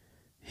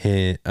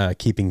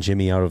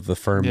Jimmy out of the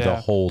firm the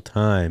whole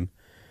time,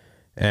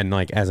 and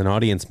like as an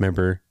audience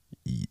member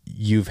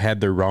you've had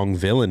the wrong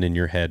villain in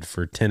your head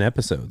for 10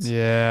 episodes.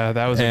 Yeah,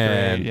 that was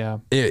great. Yeah,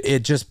 it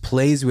just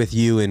plays with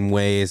you in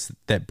ways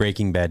that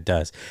Breaking Bad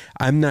does.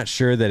 I'm not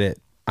sure that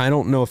I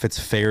don't know if it's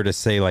fair to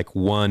say like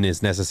one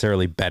is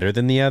necessarily better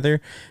than the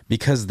other,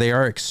 because they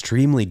are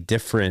extremely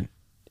different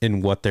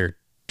in what they're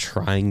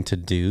trying to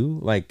do.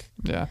 Like,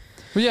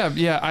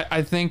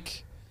 I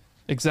think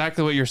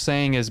exactly what you're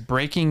saying is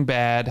Breaking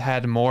Bad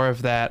had more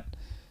of that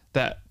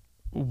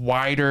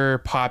wider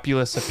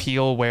populace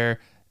appeal where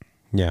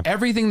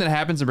everything that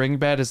happens in Breaking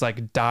Bad is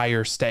like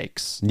dire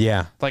stakes.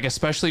 Yeah. Like,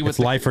 especially with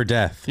life or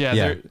death.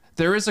 Yeah.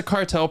 There is a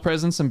cartel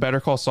presence in Better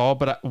Call Saul,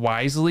 but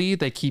wisely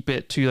they keep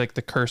it to like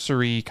the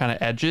cursory kind of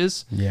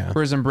edges. Yeah.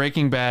 Whereas in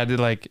Breaking Bad,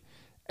 like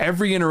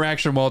every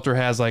interaction Walter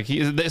has, like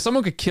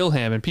someone could kill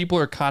him and people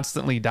are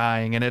constantly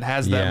dying, and it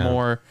has that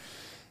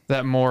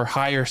more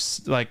higher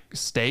like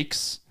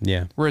stakes.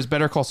 Yeah. Whereas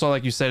Better Call Saul,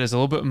 like you said, is a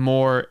little bit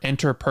more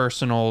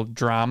interpersonal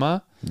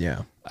drama.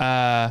 Yeah.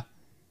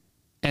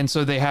 And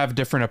so they have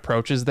different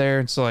approaches there.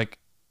 And so like,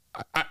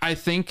 I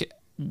think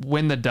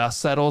when the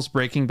dust settles,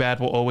 Breaking Bad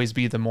will always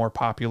be the more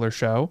popular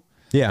show.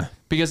 Yeah.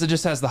 Because it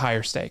just has the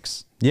higher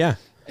stakes. Yeah.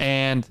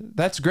 And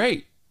that's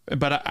great.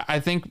 But I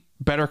think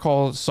Better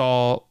Call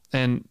Saul,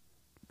 and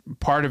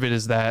part of it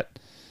is that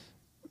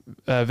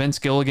Vince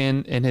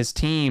Gilligan and his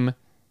team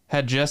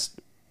had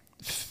just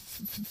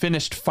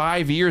finished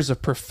 5 years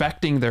of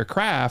perfecting their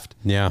craft.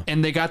 Yeah.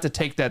 And they got to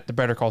take that to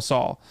Better Call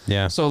Saul.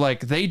 Yeah. So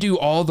like they do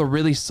all the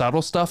really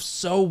subtle stuff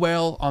so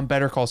well on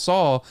Better Call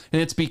Saul,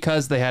 and it's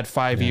because they had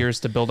 5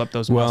 years to build up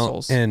those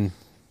muscles. And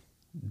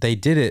they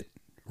did it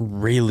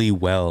really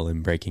well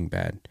in Breaking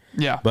Bad.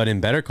 Yeah. But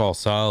in Better Call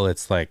Saul,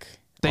 it's like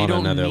on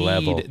another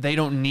level. They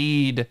don't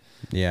need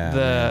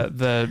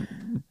the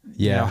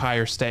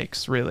higher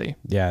stakes, really.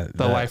 Yeah.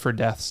 The life or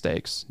death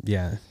stakes.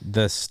 Yeah.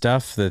 The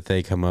stuff that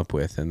they come up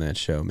with in that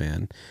show,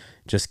 man,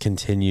 just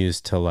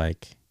continues to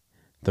like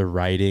the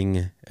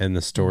writing and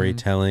the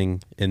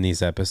storytelling in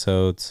these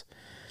episodes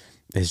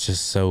is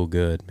just so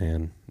good,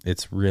 man.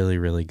 It's really,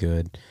 really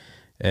good.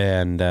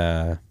 And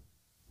one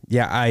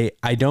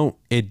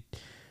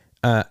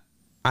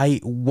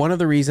of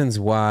the reasons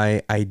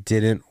why I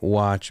didn't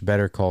watch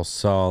Better Call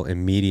Saul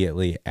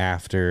immediately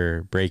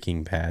after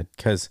Breaking Bad,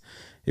 because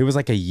it was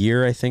like a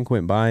year, I think,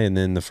 went by, and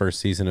then the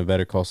first season of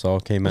Better Call Saul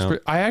came out.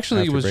 I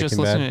actually was just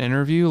listening to an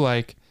interview,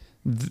 like,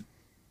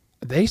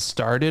 they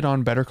started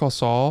on Better Call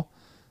Saul.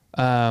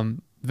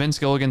 Vince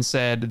Gilligan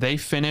said they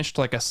finished,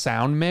 like, a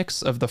sound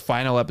mix of the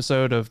final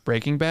episode of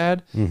Breaking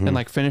Bad and,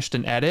 like, finished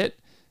an edit,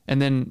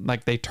 and then,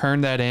 like, they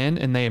turned that in,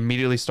 and they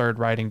immediately started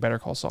writing Better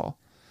Call Saul.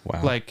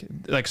 Wow. Like,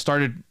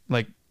 started,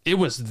 like, it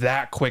was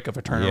that quick of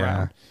a turnaround.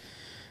 Yeah.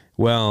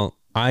 Well,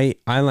 I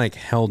like,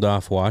 held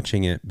off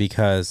watching it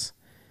because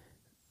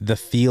the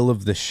feel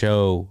of the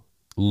show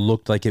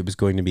looked like it was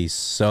going to be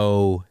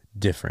so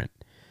different.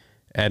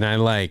 And I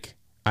liked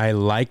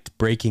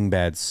Breaking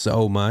Bad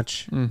so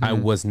much. I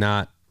was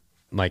not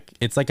like,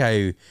 it's like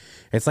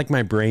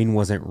my brain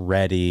wasn't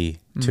ready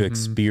to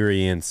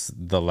experience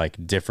the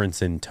like difference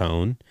in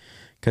tone,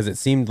 because it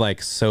seemed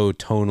like so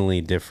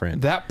tonally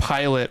different. That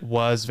pilot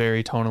was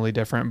very tonally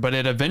different, but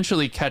it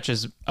eventually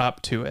catches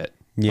up to it.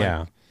 Yeah.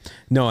 Like,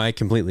 no, I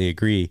completely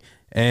agree.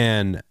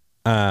 And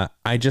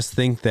I just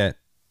think that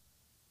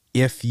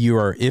if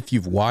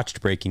you've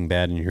watched Breaking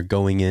Bad and you're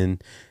going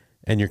in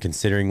and you're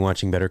considering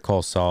watching Better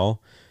Call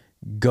Saul,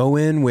 go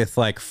in with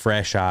like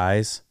fresh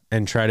eyes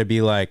and try to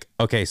be like,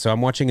 okay, so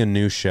I'm watching a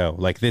new show.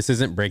 Like, this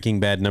isn't Breaking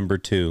Bad number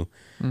 2.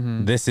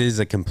 This is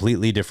a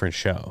completely different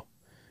show.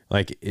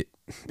 Like,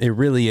 it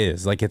really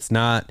is. Like, it's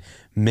not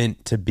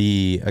meant to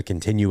be a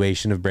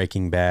continuation of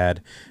Breaking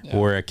Bad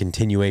or a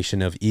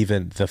continuation of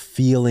even the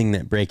feeling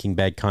that Breaking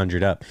Bad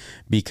conjured up,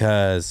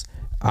 because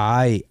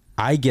I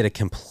get a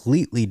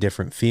completely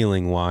different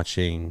feeling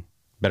watching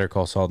Better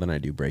Call Saul than I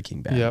do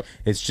Breaking Bad. Yep.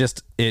 It's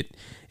just, it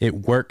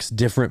works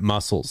different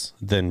muscles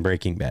than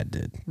Breaking Bad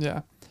did.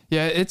 Yeah.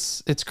 Yeah,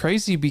 it's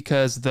crazy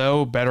because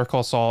though Better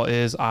Call Saul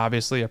is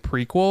obviously a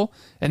prequel,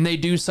 and they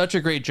do such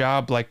a great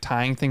job like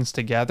tying things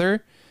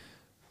together,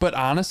 but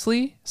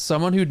honestly,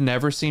 someone who'd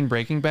never seen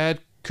Breaking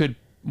Bad could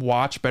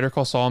watch Better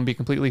Call Saul and be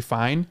completely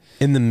fine.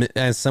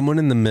 As someone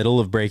in the middle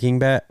of Breaking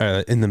Bad,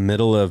 in the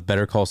middle of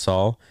Better Call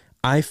Saul,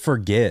 I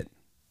forget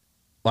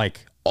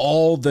like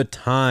all the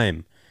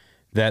time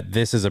that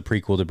this is a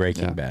prequel to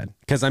Breaking Bad,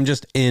 because I'm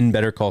just in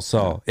Better Call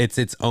Saul. It's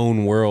its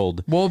own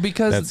world. Well,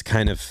 because that's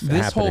kind of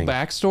this happening. whole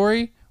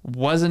backstory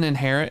wasn't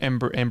inherent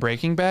in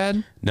Breaking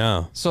Bad.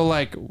 No. So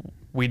like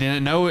we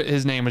didn't know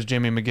his name was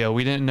Jimmy McGill.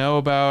 We didn't know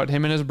about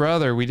him and his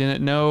brother. We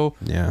didn't know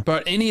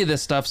about any of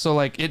this stuff. So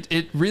like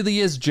it really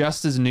is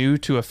just as new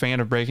to a fan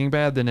of Breaking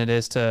Bad than it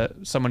is to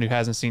someone who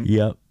hasn't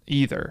seen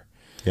either.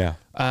 Yeah.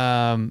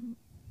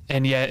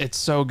 And yet it's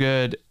so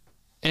good.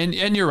 And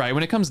you're right.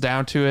 When it comes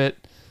down to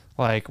it,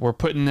 like we're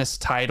putting this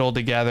title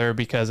together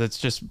because it's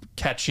just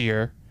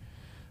catchier.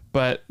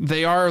 But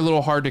they are a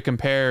little hard to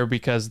compare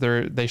because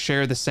they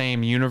share the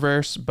same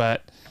universe,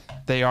 but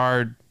they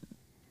are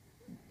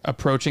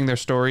approaching their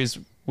stories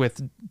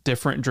with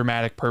different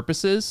dramatic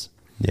purposes.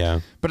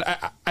 Yeah.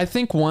 But I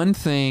think one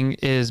thing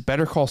is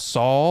Better Call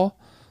Saul,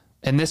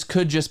 and this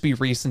could just be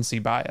recency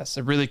bias.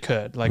 It really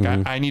could. Like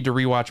I need to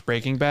rewatch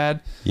Breaking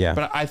Bad. Yeah.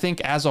 But I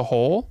think as a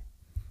whole,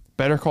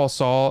 Better Call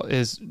Saul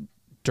is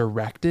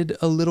directed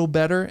a little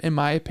better, in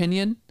my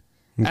opinion.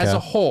 Okay. As a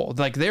whole,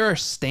 like there are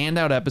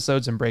standout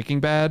episodes in Breaking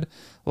Bad,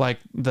 like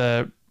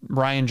the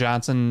Rian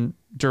Johnson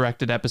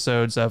directed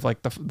episodes of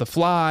like the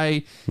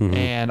Fly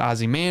and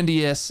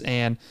Ozymandias,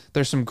 and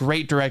there's some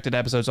great directed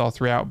episodes all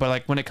throughout. But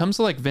like when it comes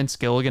to like Vince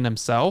Gilligan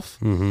himself,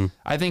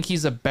 I think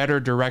he's a better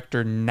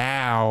director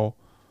now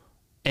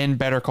in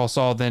Better Call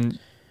Saul than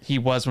he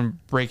was when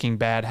Breaking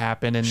Bad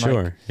happened.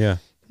 And like,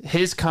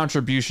 his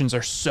contributions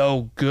are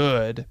so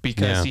good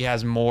because he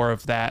has more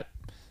of that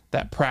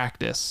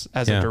practice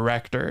as a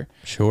director.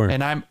 Sure.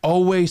 And I'm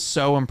always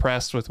so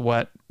impressed with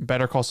what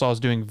Better Call Saul is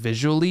doing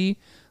visually,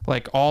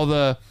 like all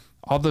the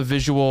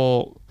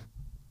visual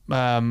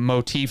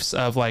motifs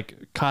of like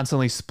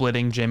constantly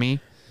splitting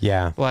Jimmy.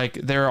 Yeah. Like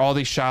there are all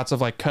these shots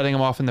of like cutting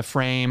him off in the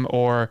frame,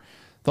 or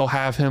they'll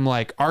have him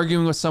like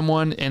arguing with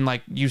someone and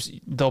like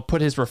they'll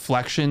put his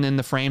reflection in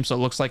the frame so it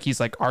looks like he's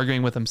like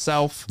arguing with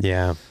himself.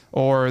 Yeah.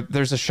 Or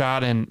there's a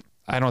shot in,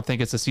 I don't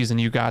think it's the season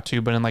you got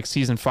to, but in like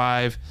season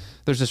 5,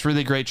 there's this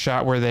really great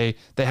shot where they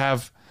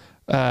have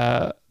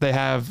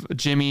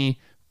Jimmy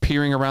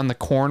peering around the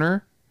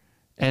corner,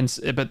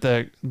 but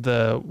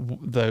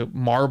the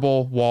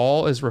marble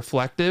wall is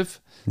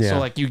reflective. Yeah. So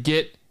like you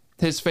get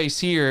his face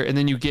here, and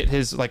then you get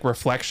his like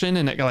reflection,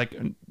 and it like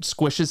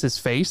squishes his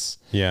face.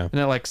 Yeah. And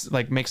it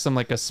like makes them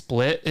like a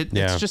split.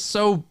 It's just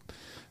so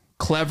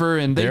clever,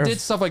 and they did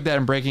stuff like that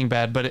in Breaking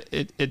Bad, but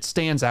it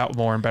stands out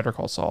more in Better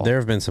Call Saul. There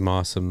have been some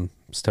awesome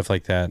stuff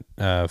like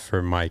that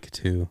for Mike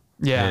too.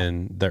 Yeah.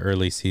 In the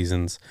early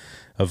seasons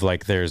of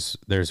like there's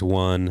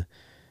one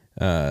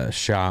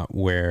shot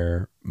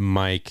where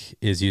Mike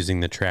is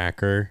using the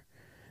tracker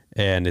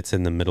and it's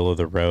in the middle of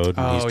the road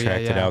and he's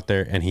tracked it out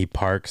there, and he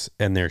parks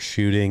and they're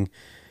shooting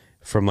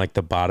from like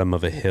the bottom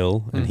of a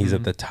hill, and he's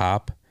at the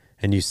top,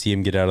 and you see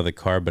him get out of the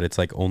car, but it's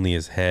like only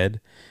his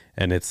head,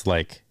 and it's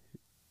like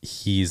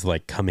he's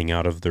like coming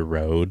out of the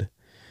road.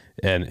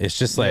 And it's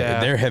just like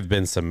there have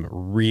been some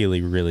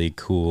really, really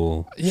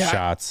cool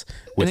shots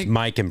with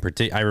Mike in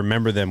particular. I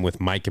remember them with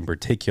Mike in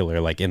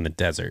particular, like in the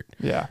desert.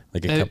 Yeah.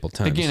 Like a couple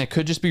times. Again, it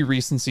could just be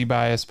recency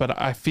bias, but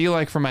I feel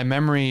like from my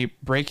memory,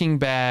 Breaking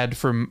Bad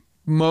for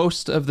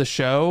most of the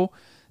show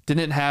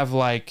didn't have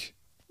like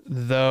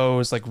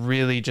those like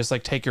really just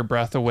like take your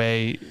breath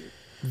away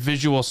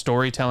visual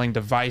storytelling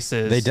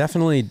devices. It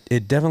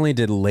definitely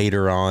did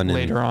later on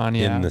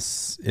in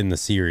the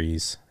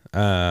series.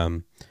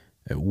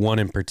 One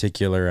in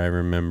particular I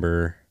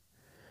remember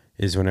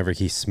is whenever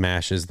he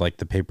smashes like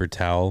the paper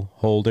towel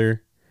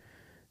holder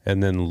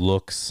and then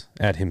looks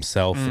at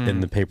himself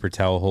in the paper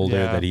towel holder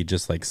that he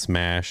just like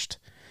smashed.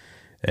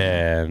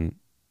 And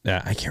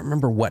I can't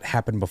remember what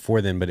happened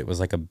before then, but it was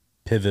like a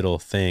pivotal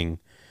thing,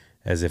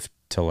 as if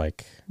to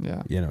like,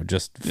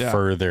 just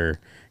further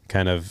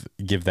kind of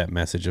give that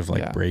message of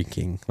like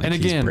breaking. Like, and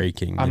again, he's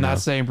breaking, I'm not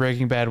saying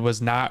Breaking Bad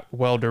was not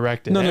well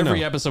directed.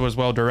 Every episode was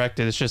well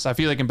directed. It's just I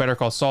feel like in Better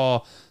Call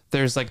Saul,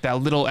 there's like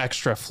that little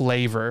extra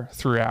flavor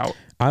throughout.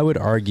 I would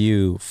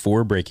argue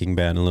for Breaking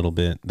Bad a little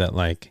bit that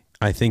like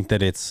I think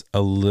that it's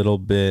a little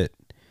bit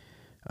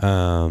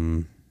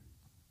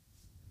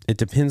it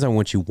depends on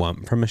what you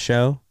want from a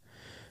show.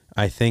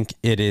 I think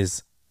it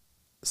is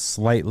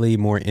slightly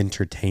more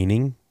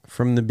entertaining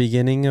from the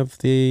beginning of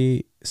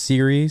the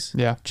series.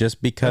 Yeah.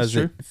 Just because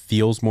it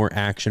feels more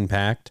action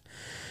packed.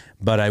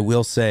 But I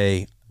will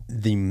say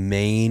the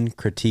main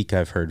critique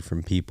I've heard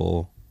from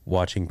people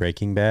watching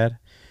Breaking Bad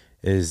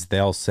is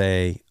they'll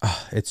say,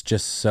 oh, it's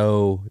just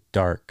so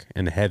dark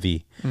and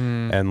heavy.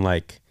 And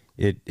like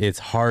it's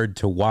hard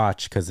to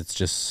watch because it's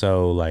just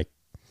so like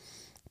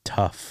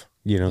tough,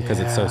 because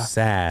it's so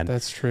sad.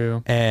 That's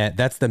true. And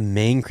that's the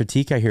main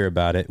critique I hear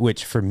about it,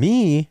 which for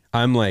me,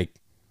 I'm like,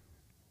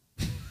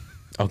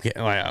 okay,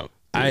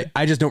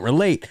 I just don't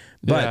relate.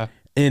 But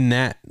in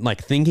that,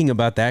 like thinking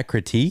about that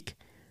critique,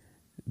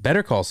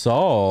 Better Call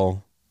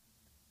Saul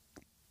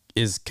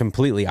is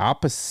completely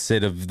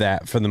opposite of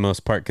that for the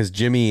most part, because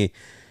Jimmy,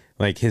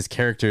 like his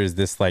character is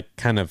this like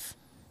kind of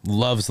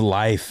loves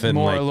life and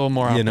like, a little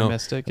more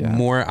optimistic,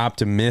 more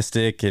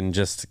optimistic, and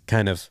just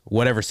kind of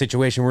whatever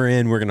situation we're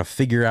in, we're gonna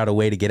figure out a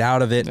way to get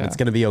out of it. And it's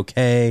gonna be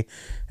okay.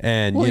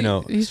 And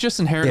he's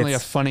just inherently a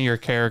funnier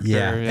character.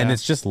 And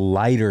it's just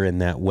lighter in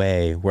that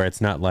way, where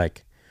it's not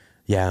like,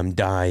 yeah, I'm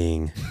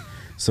dying,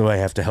 so I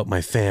have to help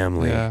my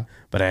family,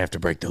 but I have to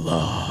break the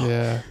law,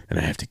 and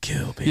I have to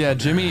kill people. Yeah,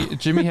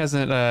 Jimmy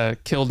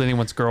hasn't killed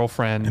anyone's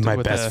girlfriend, and my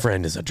best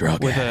friend is a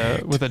drug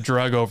addict with a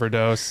drug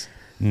overdose.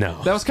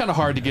 No, that was kind of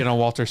hard to get on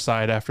Walter's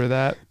side after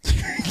that.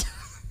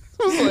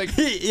 It was like,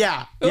 it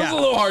was a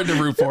little hard to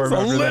root for him.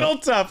 It was a little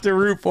tough to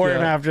root for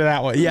him after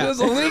that one. Yeah, just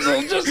a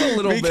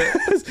little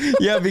bit.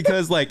 Yeah,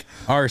 because like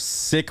our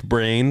sick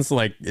brains,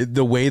 like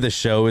the way the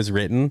show is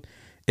written,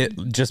 it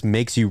just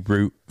makes you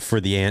root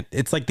for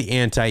it's like the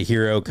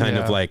anti-hero kind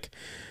of like,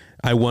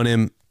 I want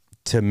him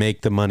to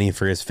make the money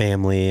for his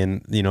family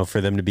and, you know,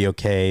 for them to be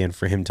okay and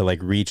for him to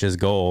like reach his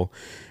goal.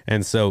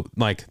 And so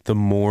like the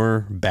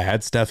more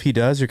bad stuff he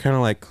does, you're kind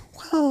of like,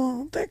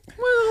 well, that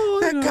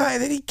guy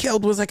that he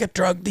killed was like a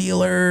drug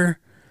dealer.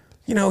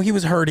 You know, he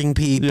was hurting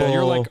people. Yeah,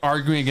 you're like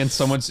arguing against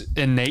someone's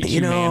innate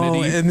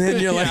humanity. And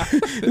then you're like,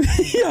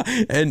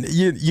 and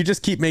you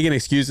just keep making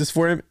excuses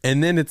for him.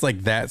 And then it's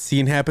like that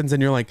scene happens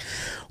and you're like,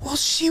 well,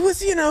 she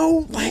was, you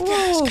know, like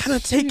kind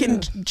of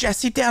taking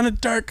Jesse down a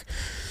dark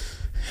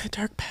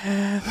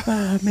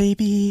path,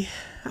 maybe.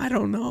 I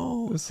don't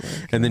know.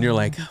 Like, and then you're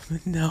like,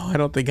 no, I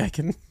don't think I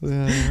can.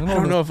 I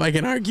don't know if I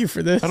can argue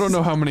for this. I don't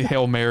know how many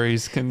Hail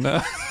Marys can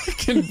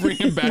bring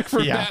him back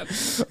from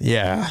that.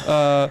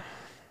 Yeah.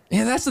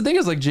 Yeah, that's the thing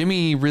is like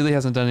Jimmy really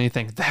hasn't done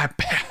anything that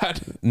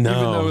bad. No.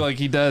 Even though like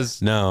he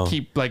does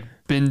keep like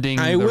bending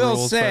I the will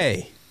rules,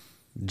 say,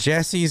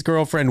 Jesse's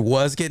girlfriend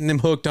was getting him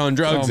hooked on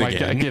drugs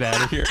again. God, get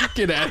out of here.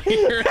 Get out of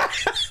here.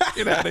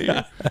 Get out of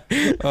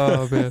here.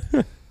 Oh, man.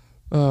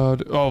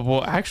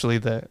 Well, actually,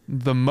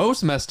 the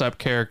most messed up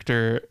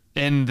character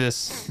in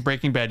this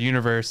Breaking Bad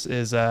universe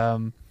is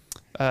Jesse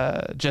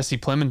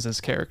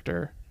Plemons'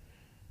 character.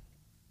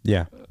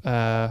 Yeah.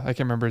 I can't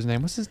remember his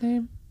name. What's his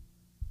name?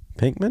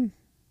 Pinkman?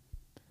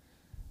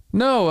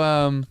 No.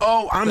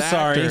 I'm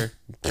sorry.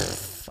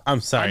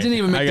 I'm sorry. I didn't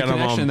even make the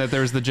connection that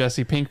there was the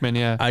Jesse Pinkman.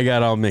 Yeah. I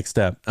got all mixed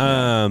up.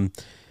 Yeah,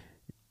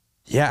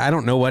 I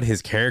don't know what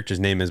his character's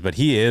name is, but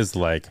he is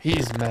like...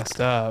 He's messed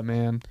up,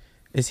 man.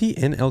 Is he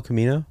in El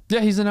Camino?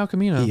 Yeah, he's in El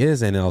Camino. He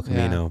is in El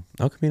Camino.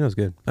 Yeah. El Camino's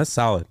good. That's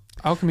solid.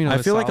 El Camino I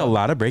feel solid. like a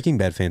lot of Breaking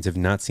Bad fans have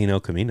not seen El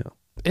Camino.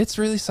 It's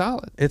really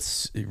solid.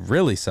 It's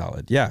really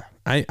solid. Yeah.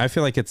 I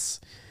feel like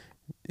it's...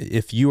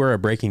 If you are a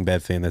Breaking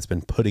Bad fan that's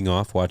been putting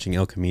off watching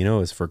El Camino,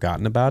 has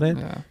forgotten about it,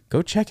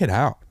 go check it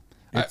out.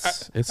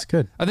 It's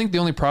good. I think the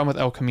only problem with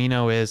El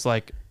Camino is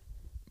like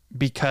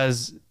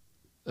because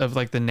of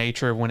like the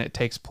nature of when it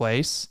takes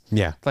place.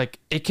 Yeah. Like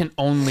it can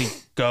only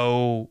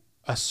go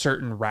a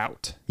certain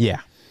route.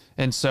 Yeah.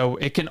 And so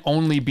it can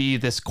only be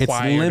this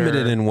quieter. It's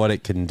limited in what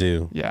it can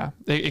do. Yeah.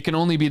 It can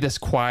only be this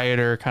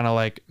quieter kind of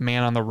like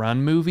Man on the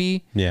Run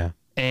movie. Yeah.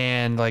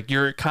 And like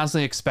you're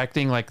constantly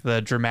expecting like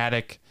the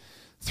dramatic,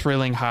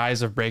 thrilling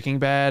highs of Breaking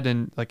Bad.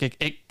 And like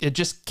it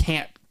just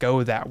can't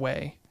go that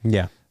way.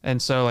 Yeah. And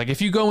so like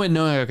if you go in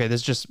knowing, okay, this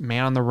is just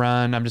Man on the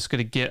Run, I'm just going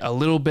to get a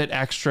little bit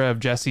extra of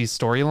Jesse's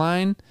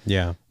storyline.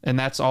 Yeah. And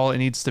that's all it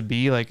needs to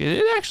be. Like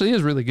it actually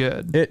is really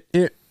good.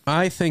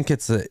 I think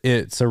it's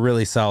a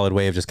really solid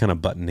way of just kind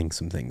of buttoning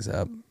some things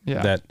up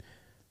that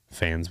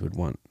fans would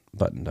want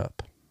buttoned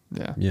up.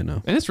 Yeah. You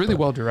know. And it's really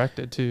well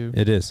directed too.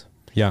 It is.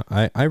 Yeah.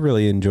 I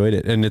really enjoyed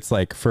it. And it's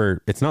like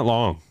it's not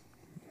long.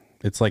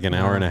 It's like an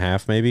hour and a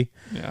half maybe.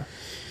 Yeah.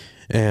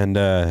 And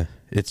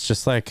it's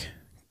just like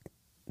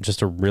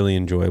a really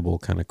enjoyable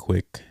kind of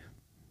quick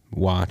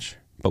watch.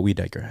 But we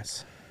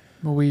digress.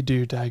 We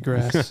do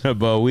digress.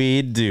 But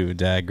we do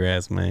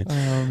digress, man.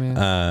 Oh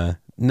man.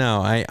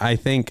 No, I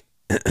think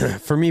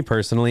for me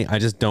personally, I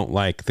just don't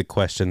like the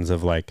questions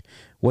of like,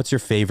 what's your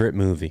favorite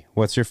movie?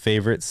 What's your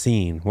favorite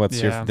scene?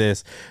 What's your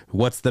this?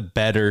 What's the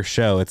better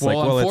show? It's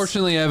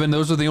unfortunately, Evan,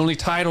 those are the only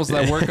titles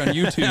that work on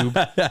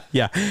YouTube.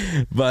 Yeah.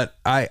 But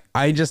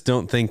I just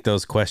don't think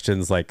those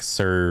questions like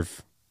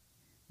serve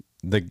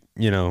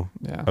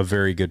a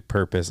very good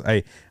purpose.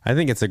 I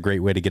think it's a great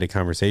way to get a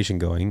conversation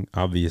going,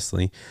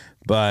 obviously,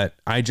 but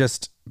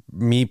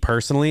me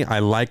personally, I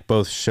like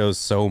both shows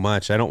so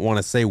much. I don't want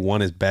to say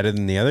one is better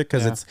than the other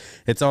because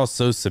it's all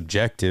so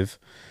subjective.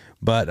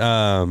 But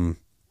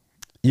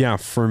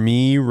for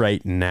me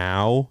right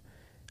now,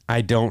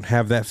 I don't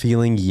have that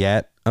feeling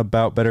yet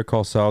about Better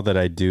Call Saul that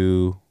I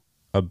do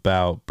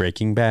about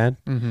Breaking Bad.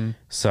 Mm-hmm.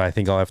 So I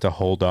think I'll have to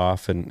hold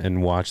off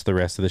and watch the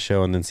rest of the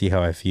show and then see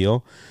how I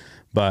feel.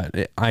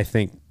 But I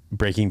think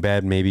Breaking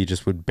Bad maybe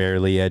just would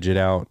barely edge it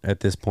out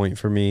at this point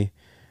for me.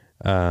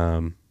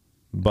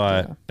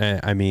 But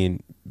I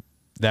mean,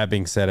 that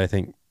being said, I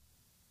think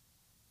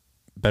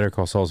Better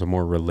Call Saul is a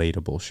more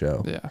relatable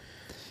show. Yeah.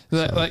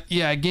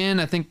 Again,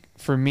 I think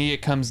for me,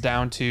 it comes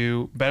down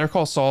to Better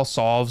Call Saul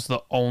solves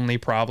the only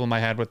problem I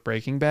had with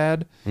Breaking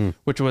Bad,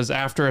 which was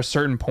after a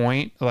certain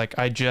point, like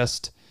I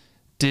just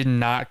did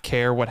not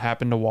care what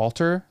happened to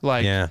Walter.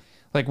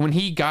 Like when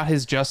he got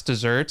his just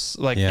desserts,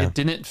 it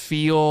didn't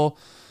feel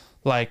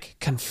like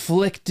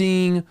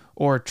conflicting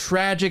or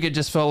tragic. It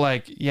just felt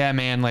like, yeah,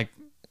 man, like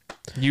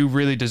you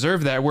really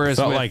deserve that. Whereas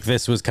felt like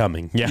this was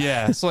coming. Yeah.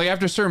 Yeah. So like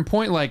after a certain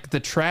point, like the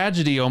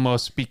tragedy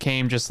almost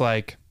became just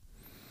like,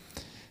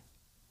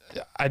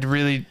 I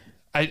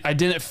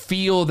didn't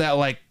feel that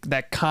like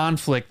that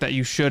conflict that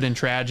you should in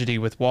tragedy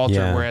with Walter.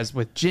 Yeah. Whereas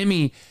with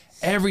Jimmy,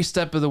 every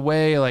step of the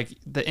way, like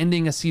the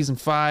ending of season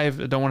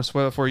 5, I don't want to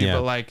spoil it for you,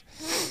 but like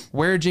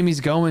where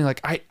Jimmy's going,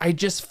 like I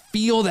just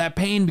feel that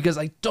pain because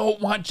I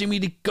don't want Jimmy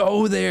to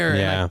go there.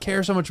 And I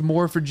care so much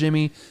more for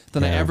Jimmy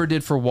than I ever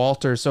did for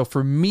Walter. So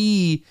for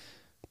me,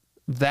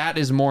 that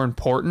is more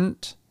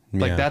important.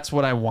 Like that's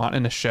what I want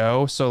in a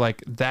show. So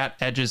like that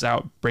edges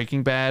out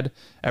Breaking Bad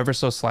ever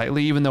so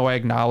slightly, even though I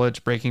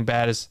acknowledge Breaking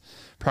Bad is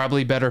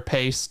probably better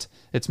paced.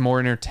 It's more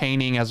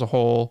entertaining as a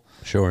whole.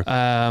 Sure.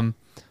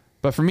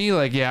 But for me,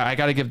 like, I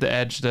got to give the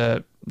edge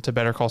to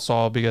Better Call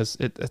Saul because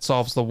it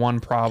solves the one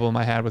problem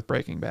I had with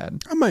Breaking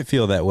Bad. I might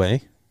feel that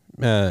way,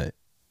 at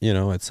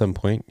some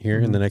point here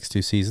in the next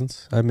 2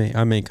 seasons. I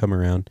may come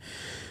around.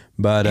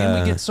 But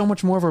we get so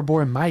much more of our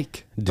boy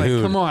Mike. Dude,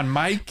 like, come on,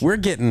 Mike. We're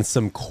getting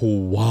some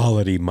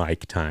quality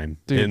Mike time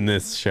in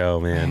this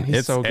show, man.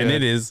 He's so good. And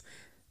it is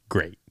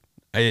great.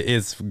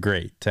 It's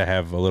great to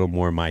have a little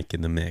more Mike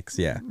in the mix.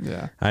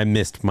 Yeah. I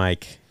missed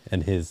Mike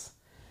and his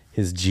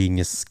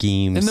genius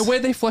schemes. And the way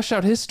they flesh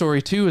out his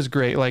story too is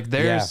great. Like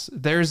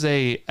there's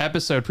a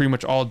episode pretty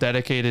much all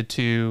dedicated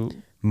to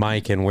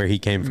Mike and where he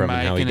came from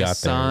and how he got his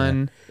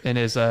son and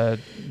his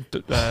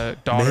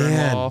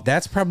daughter-in-law.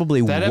 That's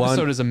probably that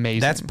episode is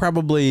amazing. That's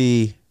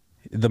probably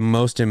the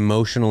most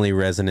emotionally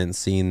resonant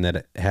scene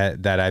that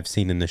I've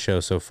seen in the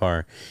show so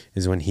far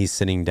is when he's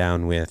sitting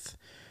down with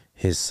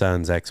his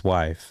son's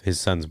ex-wife, his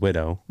son's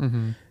widow,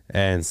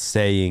 and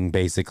saying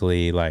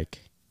basically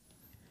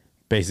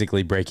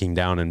breaking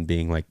down and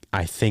being like,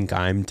 I think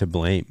I'm to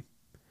blame.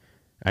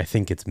 I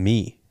think it's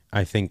me.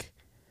 I think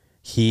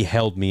he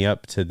held me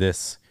up to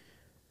this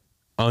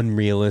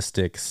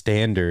unrealistic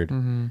standard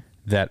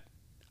that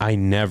I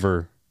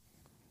never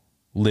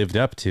lived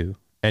up to.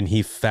 And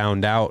he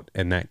found out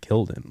and that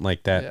killed him.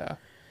 Like that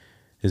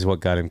is what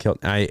got him killed.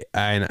 I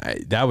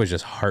that was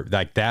just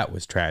that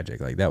was tragic.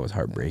 Like that was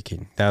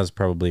heartbreaking. That was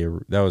probably a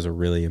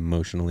really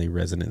emotionally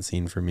resonant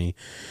scene for me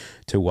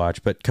to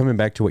watch. But coming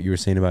back to what you were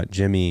saying about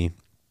Jimmy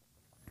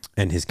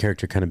and his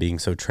character kind of being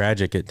so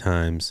tragic at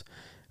times,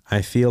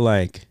 I feel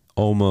like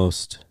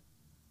almost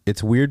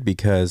it's weird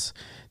because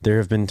there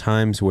have been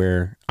times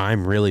where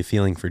I'm really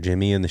feeling for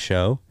Jimmy in the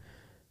show,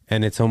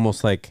 and it's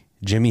almost like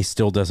Jimmy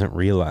still doesn't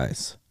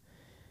realize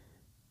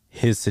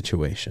his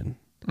situation.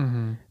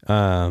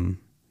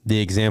 The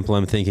example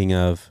I'm thinking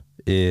of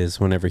is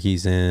whenever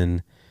he's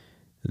in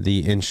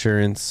the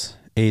insurance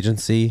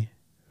agency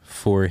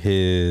for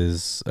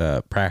his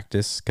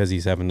practice, because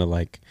he's having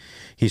to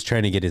he's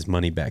trying to get his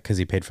money back because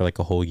he paid for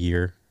a whole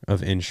year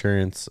of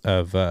insurance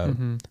of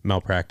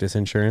malpractice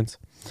insurance,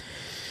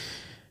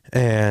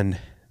 and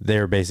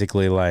they're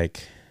basically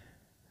like,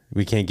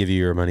 we can't give you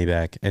your money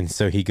back. And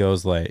so he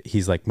goes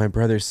he's like, my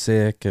brother's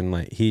sick,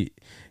 and he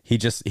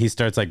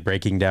starts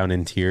breaking down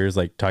in tears,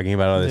 talking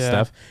about all this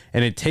stuff,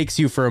 and it takes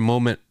you for a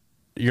moment.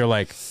 You're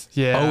like,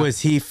 oh,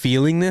 is he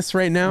feeling this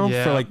right now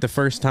for the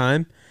first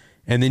time?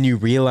 And then you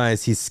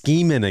realize he's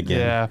scheming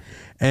again.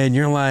 And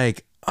you're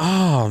like,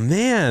 oh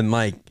man,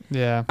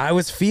 I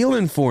was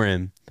feeling for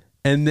him.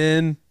 And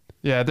then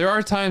there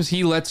are times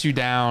he lets you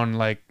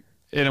down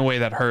in a way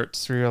that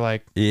hurts, where you're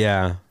like,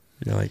 you're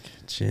like,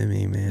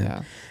 Jimmy,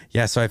 man.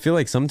 So I feel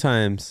like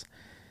sometimes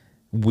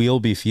we'll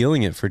be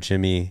feeling it for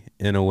Jimmy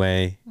in a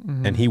way,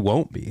 and he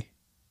won't be.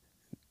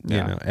 You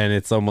know, and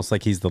it's almost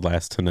like he's the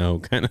last to know,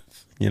 kind of,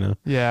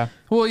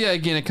 Well,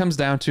 again, it comes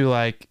down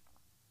to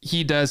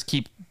he does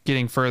keep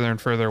getting further and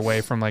further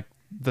away from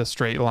the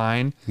straight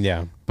line.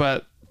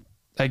 But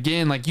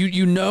again,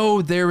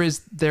 there was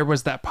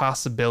that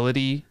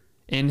possibility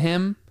in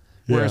him.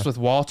 Whereas with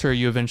Walter,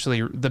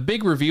 the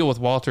big reveal with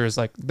Walter is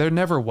there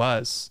never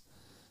was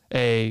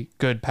a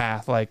good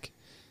path.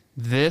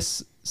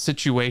 This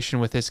situation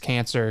with his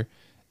cancer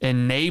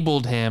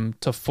enabled him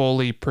to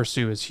fully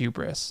pursue his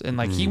hubris.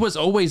 And he was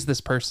always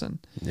this person.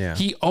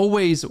 He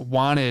always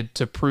wanted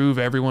to prove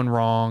everyone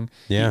wrong.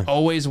 He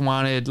always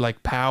wanted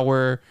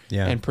power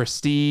and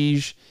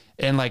prestige.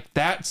 And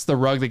that's the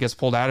rug that gets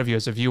pulled out of you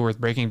as a viewer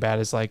with Breaking Bad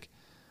is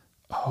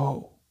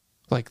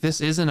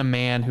this isn't a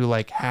man who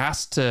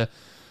has to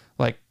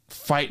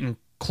fight and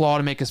claw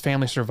to make his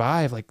family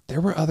survive. There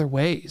were other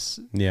ways.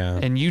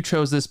 And you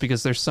chose this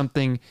because there's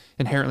something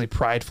inherently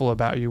prideful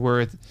about you.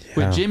 Where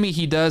with Jimmy,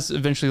 he does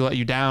eventually let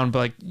you down,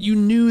 but you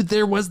knew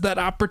there was that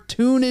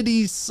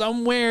opportunity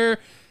somewhere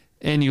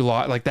and you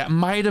lost. That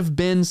might have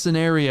been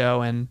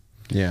scenario. And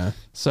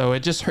so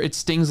it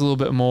stings a little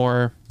bit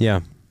more.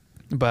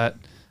 But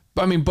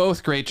I mean,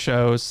 both great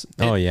shows.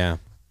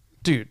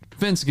 Dude,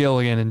 Vince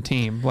Gilligan and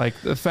team,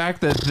 the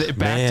fact that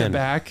back to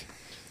back,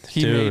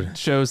 he made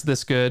shows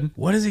this good.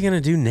 What is he going to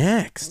do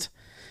next?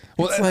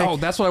 Well,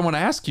 that's what I want to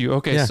ask you.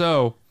 Okay,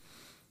 so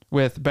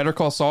with Better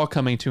Call Saul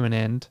coming to an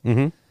end,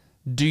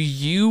 do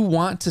you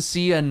want to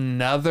see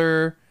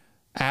another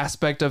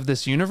aspect of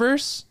this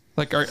universe?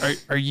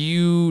 Do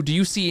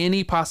you see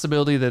any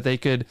possibility that they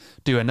could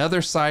do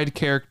another side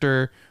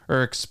character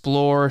or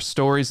explore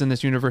stories in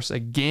this universe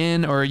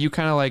again? Or are you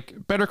kind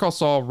of Better Call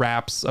Saul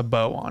wraps a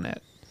bow on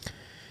it?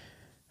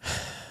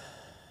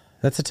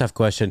 That's a tough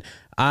question.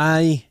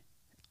 I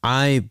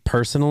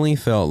personally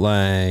felt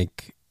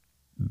like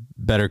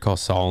Better Call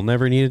Saul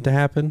never needed to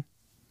happen.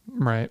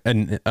 Right.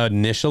 And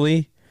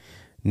initially,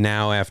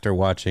 now after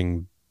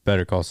watching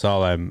Better Call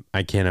Saul,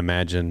 I can't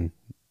imagine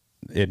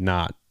it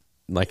not,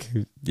 like,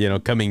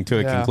 coming to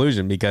a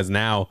conclusion, because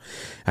now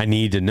I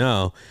need to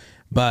know.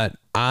 But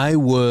I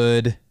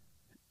would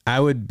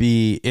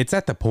be, it's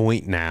at the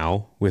point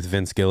now with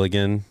Vince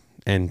Gilligan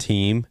and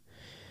team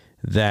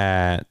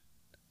that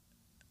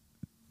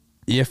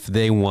if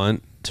they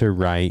want to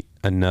write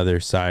another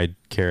side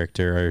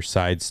character or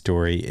side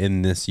story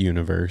in this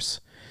universe,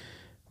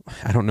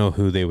 I don't know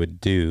who they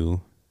would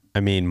do. I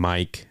mean,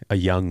 Mike, a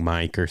young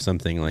Mike or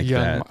something like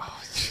that.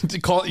 To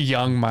call it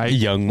young Mike.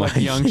 Young Mike.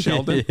 Like young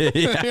Sheldon.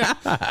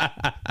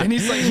 And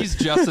he's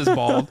just as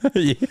bald.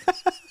 Yeah.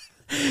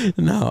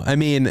 No, I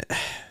mean,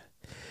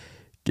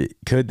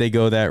 could they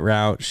go that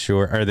route?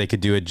 Sure. Or they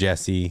could do a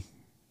Jesse,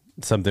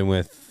 something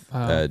with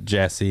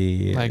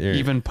Jesse. Like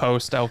even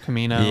post El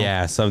Camino.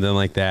 Yeah, something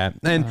like that.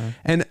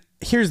 And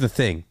here's the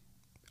thing.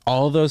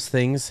 All those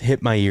things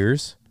hit my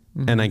ears,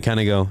 and I kind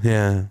of go,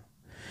 yeah.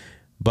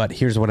 But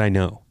here's what I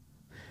know.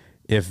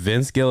 If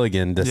Vince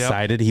Gilligan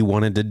decided he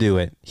wanted to do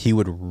it, he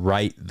would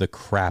write the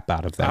crap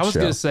out of that show. I was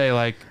going to say,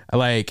 like,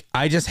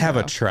 I just have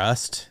a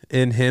trust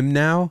in him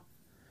now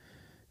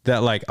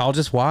that, like, I'll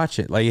just watch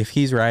it. Like, if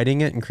he's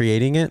writing it and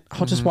creating it,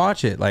 I'll just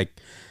watch it. Like,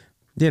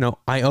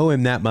 I owe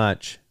him that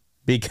much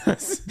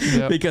because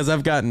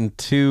I've gotten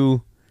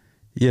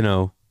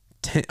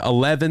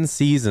 11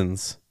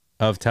 seasons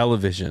of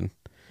television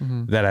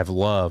that I've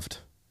loved,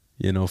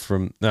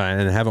 from, and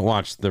I haven't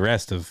watched the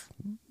rest of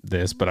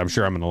this, but I'm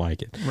sure I'm going to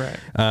like it. Right.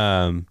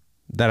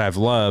 That I've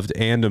loved,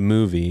 and a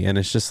movie. And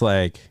it's just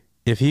like,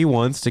 if he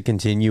wants to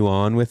continue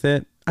on with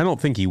it, I don't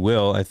think he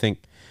will. I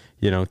think,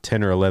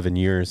 10 or 11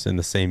 years in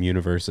the same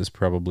universe is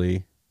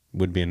probably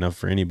would be enough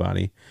for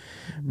anybody.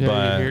 Yeah,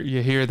 but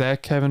you hear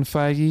that, Kevin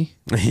Feige?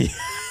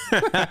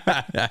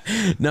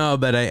 No,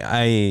 but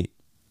I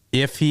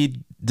if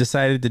he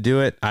decided to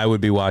do it, I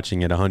would be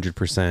watching it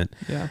 100%.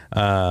 Yeah.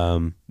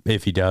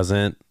 If he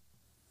doesn't,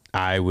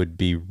 I would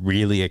be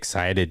really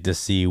excited to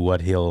see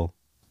what he'll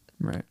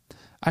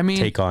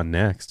take on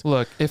next.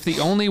 Look, if the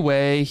only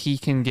way he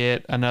can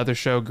get another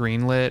show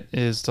greenlit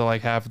is to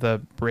like have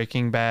the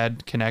Breaking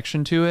Bad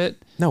connection to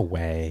it. No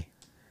way.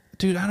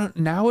 Dude,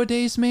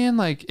 nowadays, man,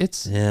 like I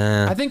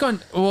think on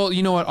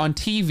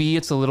TV,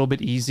 it's a little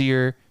bit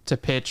easier to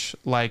pitch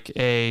like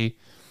a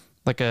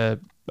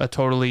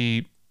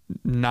totally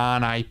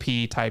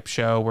non-IP type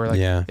show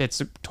where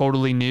it's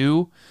totally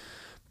new.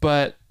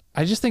 But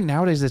I just think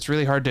nowadays it's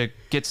really hard to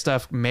get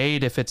stuff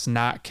made if it's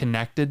not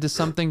connected to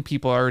something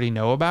people already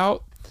know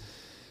about.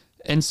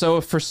 And so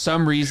if for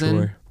some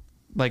reason,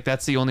 like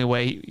that's the only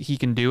way he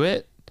can do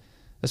it,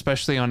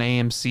 especially on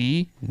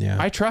AMC,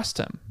 I trust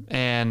him.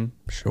 And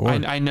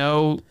I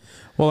know.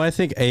 Well, I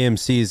think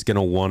AMC is going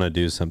to want to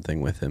do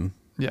something with him.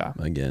 Yeah.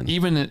 Again.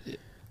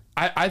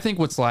 I think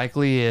what's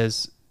likely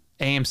is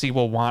AMC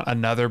will want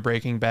another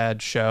Breaking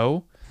Bad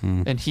show,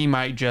 and he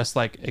might just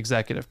like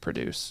executive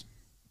produce.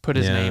 Put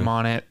his name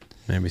on it.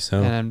 Maybe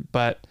so.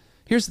 But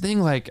here's the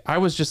thing, like I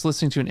was just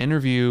listening to an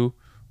interview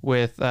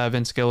with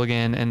Vince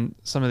Gilligan and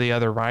some of the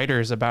other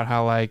writers about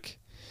how like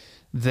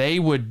they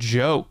would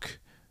joke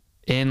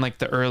in like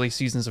the early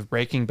seasons of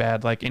Breaking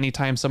Bad, like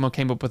anytime someone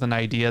came up with an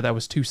idea that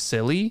was too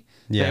silly,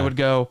 they would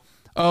go,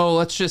 oh,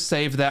 let's just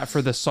save that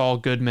for the Saul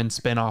Goodman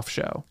spinoff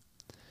show.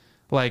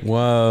 Like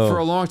for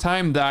a long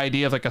time, the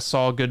idea of like a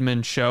Saul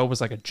Goodman show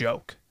was like a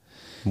joke.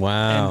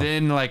 Wow. And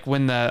then like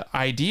when the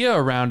idea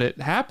around it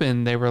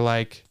happened, they were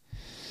like,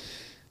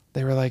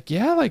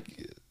 yeah,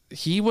 like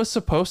he was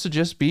supposed to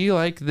just be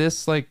like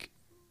this, like,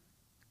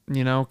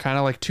 kind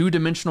of like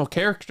 2-dimensional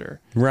character.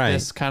 Right.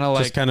 This kind of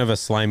like just kind of a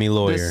slimy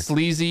lawyer. This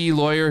sleazy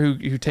lawyer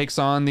who takes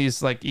on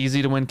these like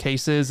easy to win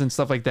cases and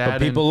stuff like that.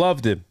 But people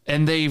loved him.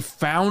 And they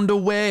found a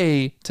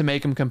way to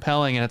make him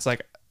compelling. And it's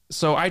like,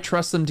 so I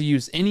trust them to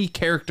use any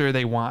character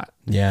they want.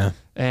 Yeah.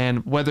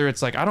 And whether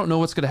it's like, I don't know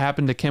what's going to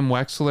happen to Kim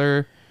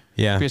Wexler.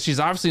 Yeah. Because she's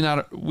obviously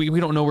not, we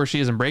don't know where she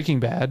is in Breaking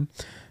Bad.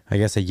 I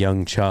guess a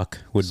young Chuck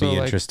would be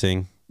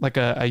interesting. Like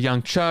a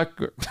young Chuck.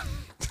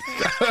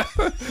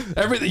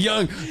 Everything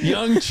young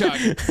Chuck.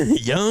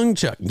 Young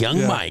Chuck.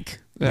 Young Mike.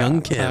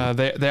 Young Kim.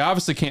 They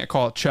obviously can't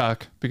call it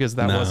Chuck because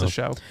that was a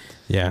show.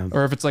 Yeah.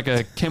 Or if it's like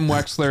a Kim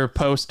Wexler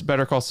post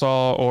Better Call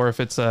Saul, or if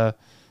it's a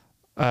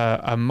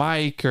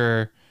Mike,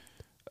 or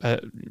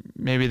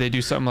maybe they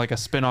do something like a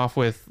spinoff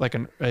with like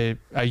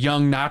a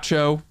young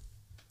Nacho.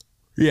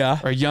 Yeah.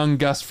 Or a young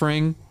Gus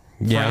Fring.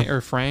 Yeah.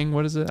 Or Frang.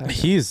 What is it?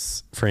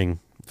 He's Fring.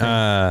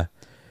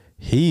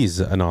 He's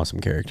an awesome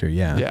character.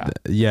 Yeah.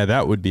 Yeah.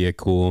 That would be a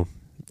cool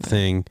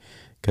thing,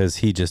 because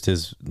he just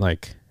is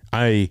like,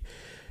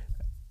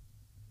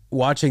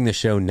 watching the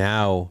show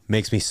now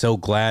makes me so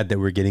glad that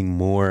we're getting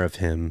more of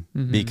him,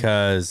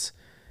 because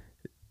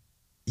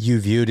you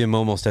viewed him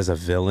almost as a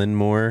villain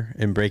more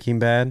in Breaking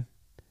Bad,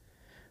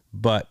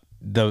 but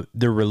the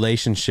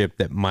relationship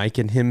that Mike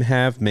and him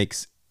have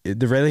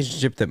the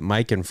relationship that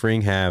Mike and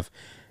Fring have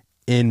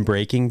in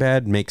Breaking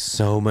Bad makes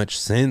so much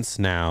sense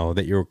now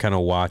that you're kind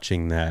of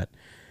watching that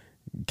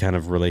kind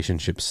of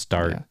relationship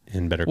start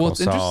in Better Call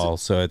Saul.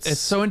 So it's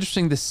so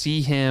interesting to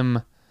see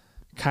him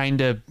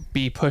kind of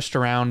be pushed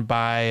around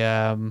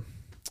by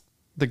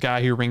the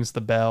guy who rings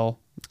the bell.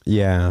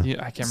 Yeah,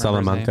 I can't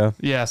remember his name.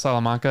 Yeah,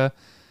 Salamanca.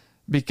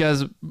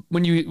 Because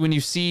when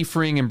you see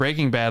Fring in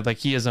Breaking Bad, like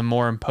he is a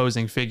more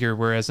imposing figure,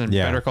 whereas in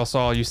Better Call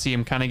Saul, you see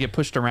him kind of get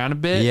pushed around a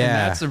bit. Yeah,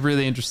 and that's a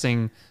really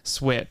interesting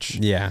switch.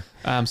 Yeah,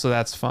 so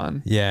that's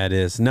fun. Yeah, it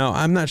is. No,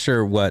 I'm not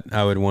sure what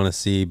I would want to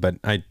see, but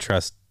I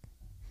trust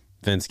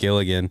Vince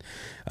Gilligan.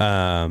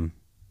 I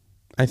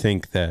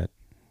think that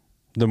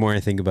the more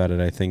I think about it,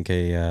 I think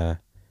a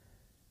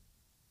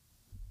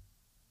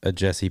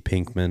Jesse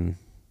Pinkman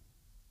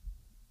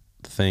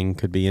thing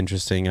could be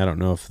interesting. I don't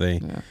know if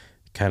they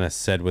kind of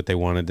said what they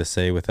wanted to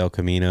say with El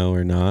Camino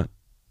or not.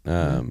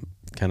 Kind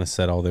of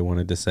said all they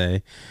wanted to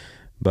say,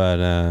 but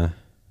I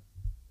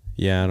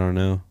don't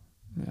know.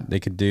 Yeah. They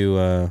could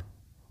do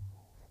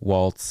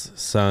Walt's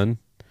son,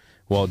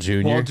 Walt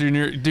Jr. Walt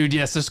Jr. Dude,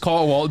 yes, just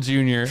call it Walt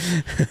Jr.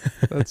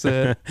 That's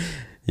it.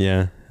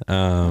 Yeah.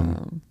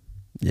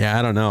 Yeah,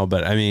 I don't know,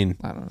 but I mean,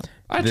 I don't know.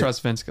 I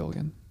trust Vince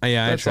Gilligan.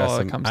 Yeah, I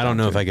trust him. I don't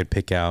know if I could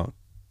pick out,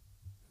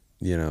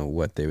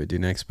 what they would do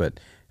next, but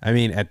I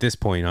mean, at this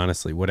point,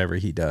 honestly, whatever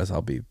he does,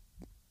 I'll be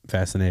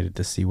fascinated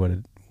to see what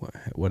it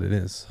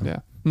is. Yeah.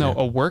 No,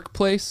 a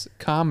workplace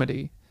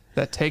comedy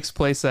that takes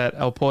place at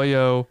El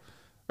Pollo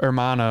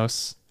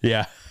Hermanos.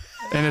 Yeah.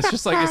 And it's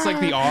just like, it's like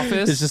The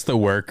Office. It's just the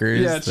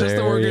workers. Yeah, it's just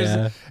the workers.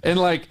 Yeah.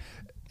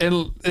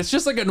 And it's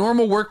just like a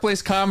normal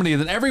workplace comedy.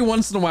 Then every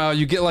once in a while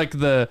you get like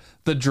the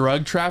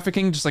drug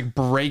trafficking just like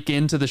break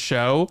into the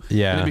show.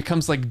 Yeah. And it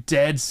becomes like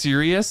dead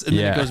serious. And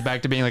then it goes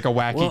back to being like a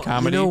wacky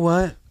comedy. You know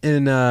what?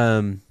 In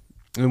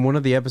one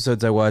of the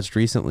episodes I watched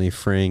recently,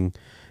 Fring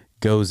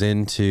goes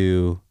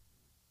into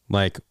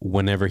like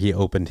whenever he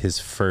opened his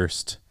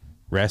first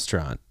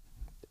restaurant.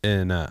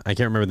 And I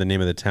can't remember the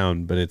name of the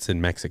town, but it's in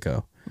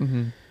Mexico.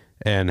 Mm-hmm.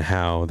 And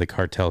how the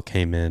cartel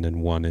came in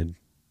and wanted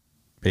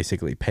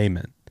basically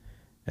payment.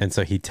 And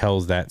so he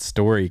tells that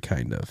story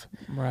kind of.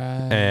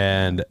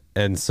 Right.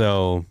 And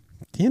so,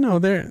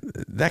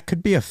 that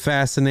could be a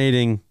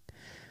fascinating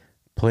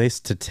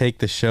place to take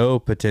the show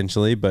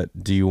potentially,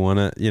 but do you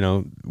want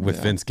to,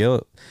 with Vince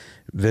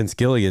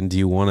Gilligan, do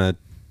you want to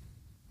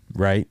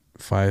write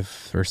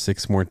 5 or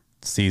 6 more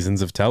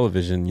seasons of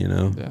television,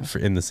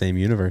 in the same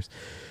universe?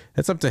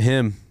 It's up to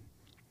him.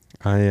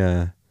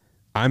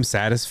 I'm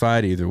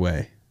satisfied either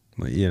way.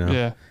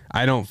 I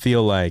don't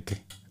feel like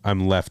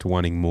I'm left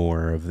wanting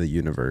more of the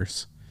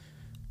universe,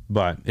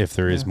 but if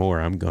there is more,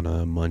 I'm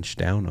gonna munch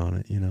down on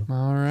it.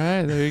 All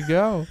right, there you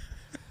go.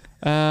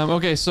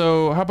 Okay,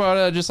 so how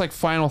about just like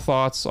final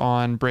thoughts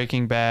on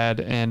Breaking Bad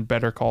and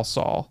Better Call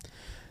Saul?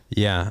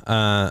 Yeah,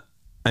 I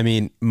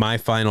mean, my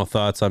final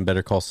thoughts on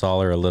Better Call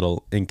Saul are a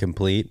little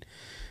incomplete,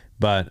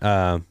 but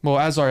well,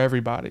 as are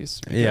everybody's.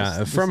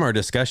 Yeah, from our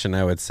discussion,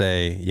 I would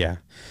say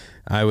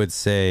my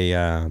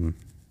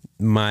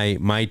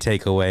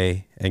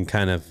takeaway and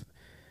kind of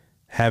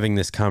having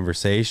this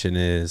conversation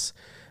is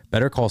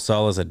Better Call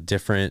Saul is a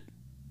different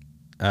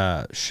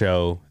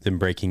show than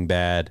Breaking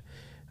Bad.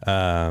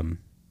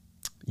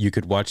 You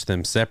could watch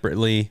them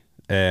separately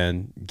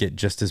and get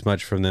just as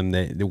much from them.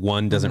 The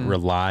one doesn't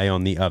rely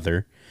on the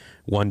other.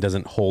 One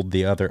doesn't hold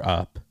the other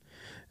up.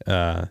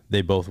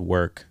 They both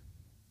work,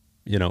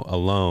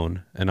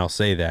 alone. And I'll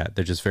say that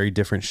they're just very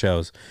different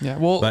shows. Yeah.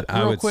 Well, but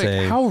I would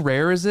say, how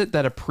rare is it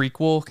that a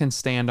prequel can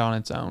stand on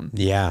its own?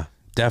 Yeah,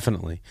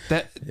 definitely.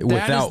 That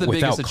without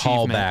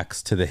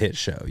callbacks to the hit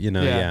show,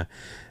 yeah.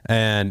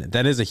 And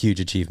that is a huge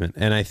achievement.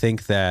 And I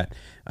think that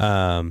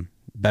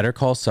Better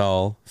Call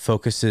Saul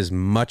focuses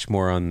much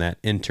more on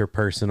that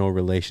interpersonal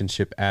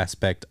relationship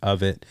aspect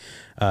of it.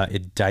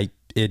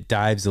 It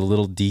dives a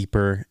little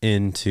deeper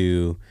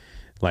into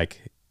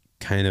like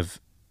kind of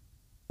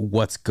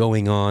what's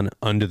going on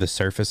under the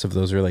surface of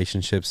those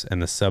relationships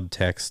and the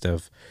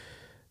subtext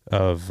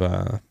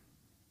of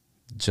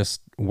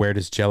just where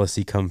does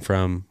jealousy come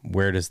from?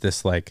 Where does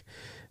this like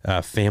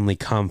family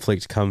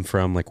conflict come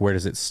from? Like where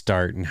does it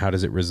start and how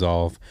does it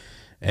resolve?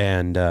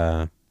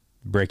 And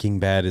Breaking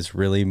Bad is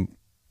really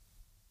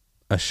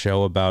a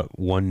show about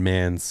one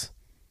man's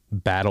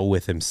battle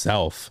with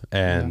himself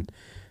and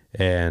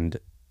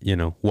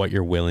what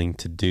you're willing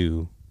to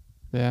do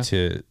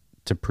to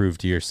prove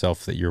to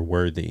yourself that you're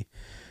worthy,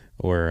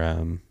 or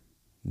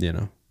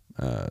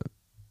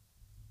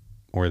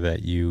or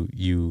that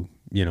you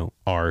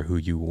are who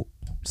you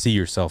see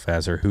yourself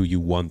as, or who you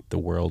want the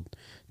world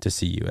to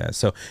see you as.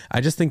 So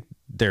I just think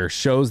there are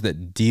shows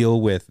that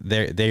deal with,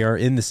 they are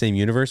in the same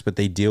universe, but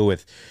they deal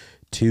with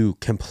two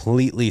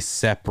completely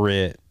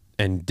separate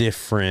and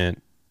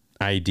different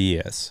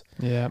ideas.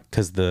 Yeah.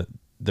 Because the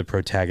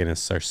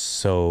protagonists are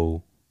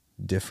so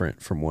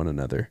different from one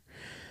another.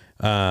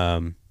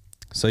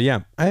 So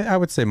yeah, I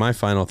would say my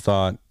final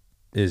thought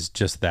is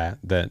just that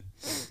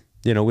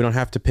we don't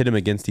have to pit them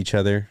against each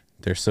other.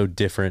 They're so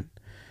different,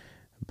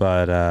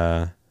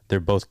 but they're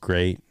both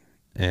great.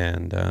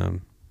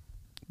 And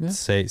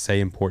say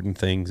important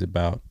things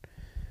about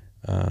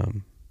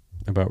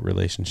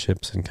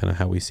relationships and kind of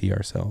how we see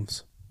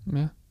ourselves.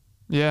 Yeah.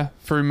 Yeah.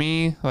 For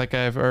me, like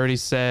I've already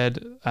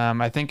said,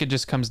 I think it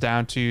just comes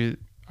down to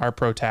our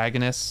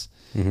protagonists.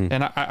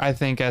 And I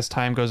think as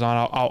time goes on,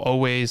 I'll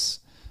always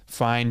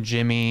find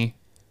Jimmy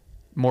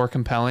more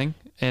compelling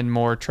and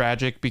more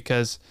tragic,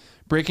 because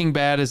Breaking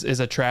Bad is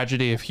a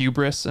tragedy of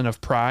hubris and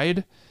of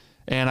pride.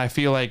 And I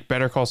feel like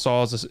Better Call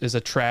Saul is a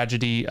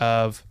tragedy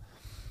of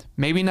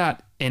maybe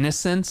not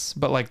innocence,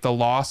 but like the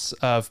loss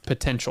of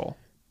potential.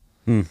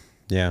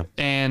 Yeah.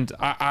 And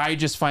I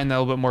just find that a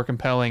little bit more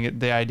compelling,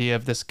 the idea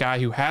of this guy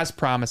who has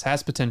promise,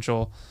 has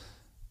potential,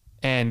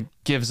 and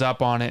gives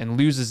up on it and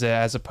loses it,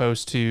 as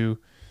opposed to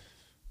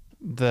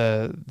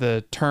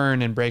the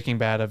turn in Breaking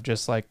Bad of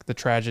just like the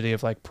tragedy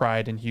of like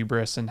pride and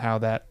hubris and how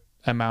that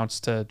amounts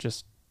to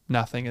just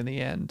nothing in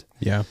the end.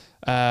 Yeah.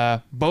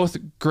 Both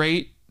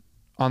great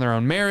on their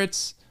own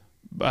merits,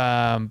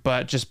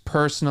 but just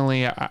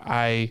personally,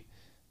 I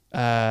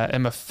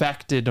am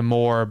affected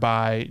more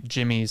by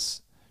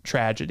Jimmy's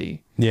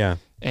tragedy. Yeah.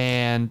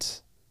 And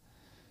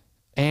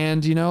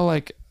you know,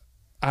 like,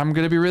 I'm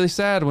gonna be really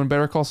sad when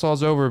Better Call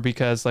Saul's over,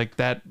 because like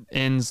that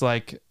ends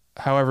like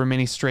however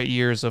many straight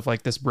years of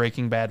like this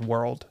Breaking Bad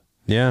world.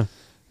 Yeah.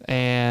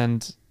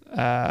 And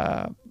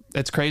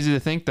it's crazy to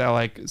think that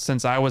like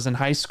since I was in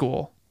high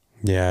school,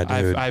 yeah,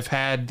 dude, I've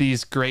had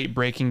these great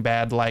Breaking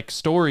Bad like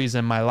stories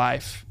in my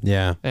life.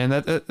 Yeah. And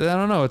that I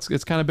don't know,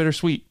 it's kind of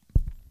bittersweet.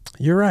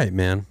 You're right,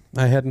 man.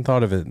 I hadn't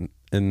thought of it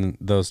in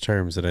those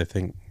terms, and I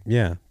think,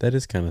 yeah, that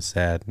is kind of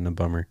sad and a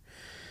bummer,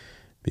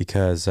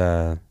 because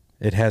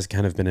it has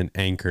kind of been an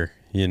anchor,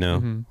 you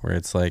know, where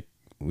it's like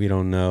we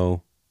don't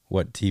know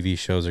what TV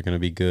shows are going to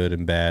be good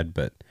and bad,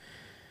 but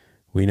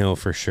we know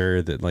for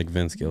sure that like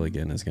Vince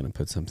Gilligan is going to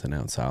put something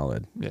out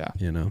solid. Yeah.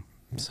 You know?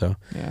 So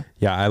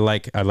yeah, I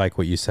like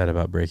what you said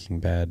about Breaking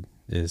Bad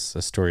is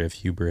a story of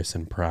hubris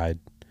and pride.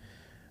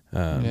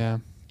 Yeah,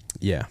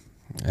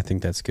 I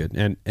think that's good.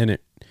 And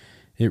it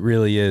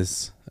really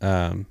is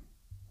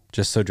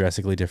just so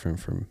drastically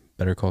different from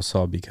Better Call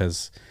Saul,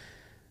 because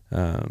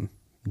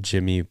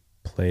Jimmy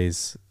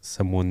plays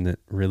someone that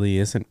really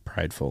isn't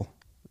prideful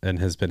and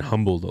has been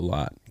humbled a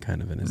lot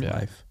kind of in his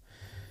life.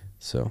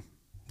 So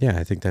yeah,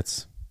 I think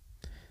that's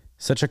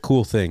such a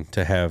cool thing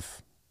to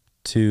have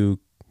two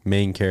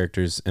main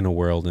characters in a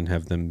world and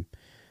have them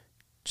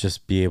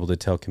just be able to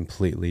tell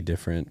completely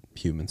different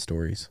human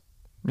stories.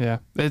 Yeah.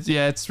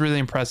 It's really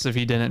impressive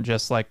he didn't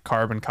just like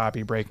carbon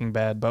copy Breaking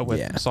Bad, but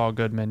with Saul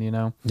Goodman, you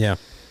know? Yeah.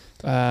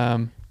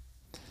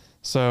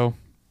 So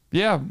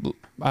yeah,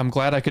 I'm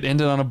glad I could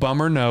end it on a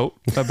bummer note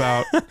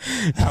about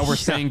how we're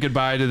saying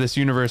goodbye to this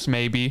universe.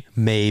 Maybe.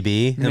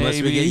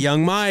 Unless we get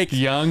Young Mike.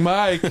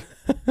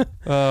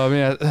 Oh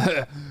man.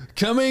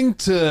 Coming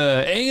to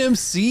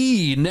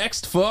AMC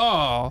next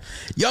fall.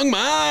 Young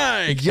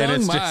Mike.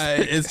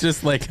 It's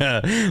just like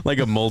a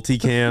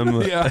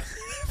multicam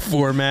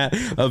format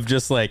of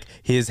just like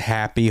his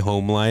happy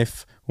home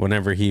life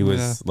whenever he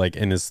was like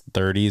in his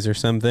 30s or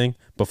something,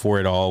 before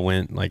it all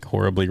went like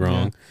horribly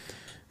wrong.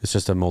 It's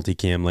just a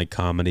multicam like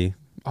comedy.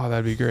 Oh,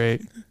 that'd be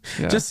great.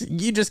 Yeah.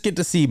 You just get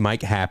to see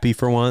Mike happy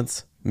for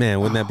once.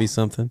 Man, wouldn't that be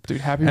something? Dude,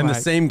 happy and Mike.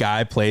 The same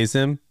guy plays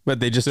him, but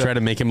they just try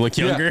to make him look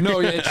younger.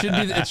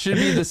 It should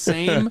be the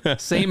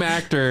same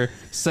actor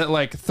set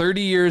like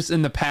 30 years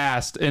in the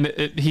past, and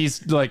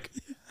he's like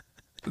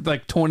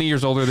 20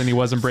 years older than he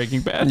was in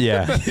Breaking Bad.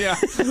 Yeah.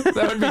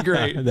 That would be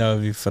great. That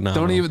would be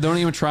phenomenal. Don't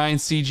even try and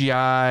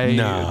CGI.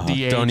 No,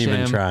 DH don't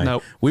even try.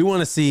 Nope. We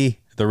want to see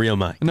the real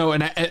Mike. No,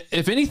 and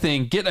if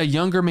anything, get a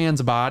younger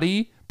man's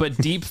body, but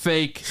deep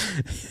fake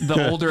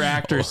the older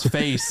actor's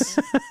face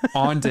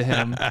onto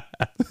him.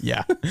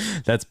 Yeah,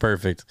 that's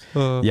perfect.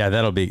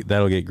 That'll get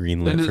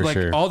greenlit for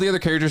sure. All the other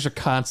characters are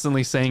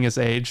constantly saying his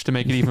age to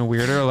make it even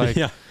weirder. Like,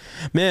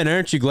 man,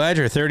 aren't you glad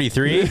you're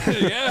 33?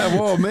 Yeah,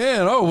 whoa,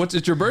 man. Oh,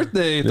 it's your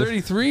birthday?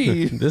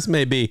 33. This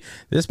might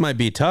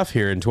be tough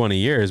here in 20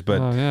 years,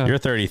 but you're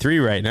 33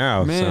 right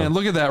now. Man,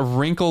 look at that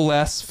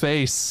wrinkle-less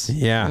face.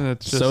 Yeah,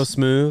 it's just so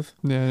smooth.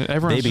 Yeah,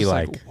 everyone's just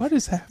like, what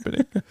is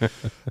happening?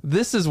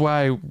 This is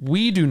why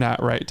we do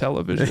not write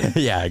television.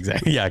 Yeah,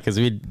 exactly. Yeah, because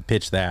we'd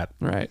pitch that.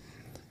 Right.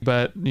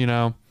 But, you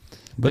know.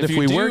 But if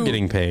we were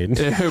getting paid.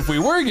 If we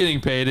were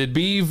getting paid, it'd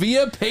be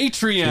via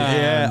Patreon.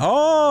 Yeah.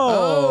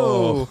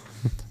 Oh.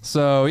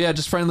 So yeah,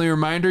 just friendly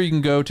reminder, you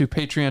can go to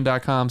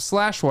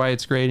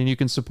patreon.com/whyitsgreat and you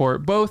can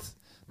support both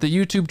the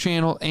YouTube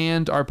channel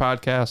and our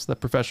podcast, The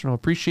Professional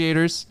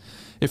Appreciators.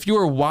 If you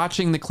are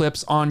watching the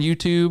clips on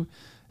YouTube,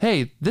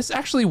 hey, this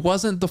actually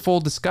wasn't the full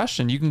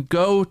discussion. You can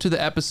go to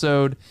the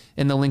episode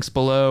in the links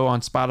below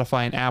on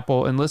Spotify and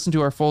Apple and listen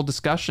to our full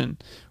discussion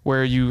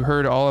where you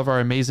heard all of our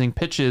amazing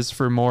pitches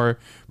for more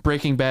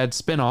Breaking Bad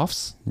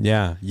spinoffs.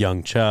 Yeah,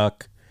 Young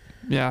Chuck.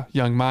 Yeah,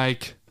 Young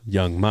Mike.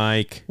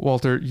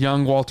 Walter Jr.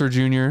 Young Walt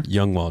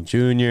Jr.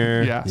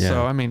 Yeah.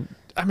 So I mean,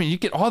 you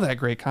get all that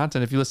great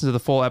content if you listen to the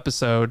full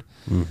episode.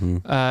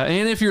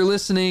 And if you're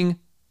listening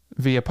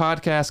via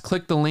podcast,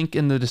 click the link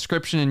in the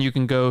description and you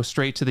can go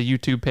straight to the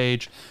YouTube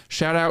page.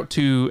 Shout out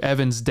to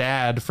Evan's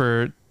dad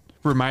for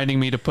reminding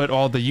me to put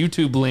all the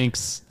YouTube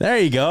links There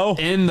you go.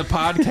 in the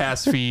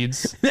podcast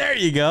feeds. There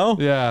you go.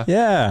 Yeah.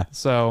 Yeah.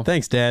 So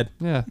Thanks, Dad.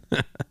 yeah.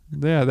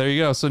 Yeah, there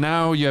you go. So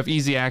now you have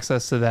easy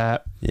access to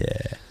that. Yeah.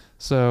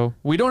 So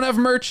we don't have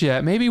merch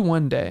yet. Maybe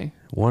one day.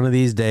 One of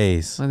these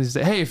days.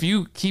 Hey, if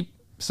you keep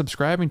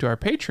subscribing to our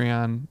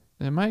Patreon,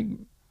 it might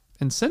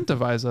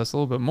incentivize us a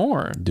little bit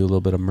more. Do a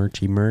little bit of merch.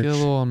 Get a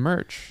little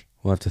merch.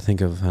 We'll have to think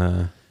of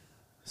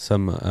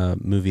some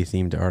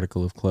movie-themed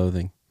article of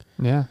clothing.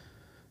 Yeah.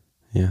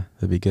 Yeah,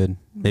 that'd be good.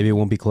 Maybe it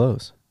won't be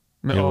clothes.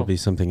 Maybe it'll be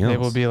something else. It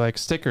will be like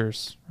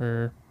stickers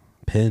or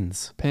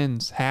pins,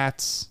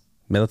 hats.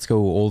 Let's go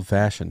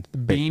old-fashioned.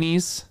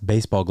 Beanies.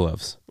 Baseball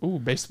gloves. Ooh,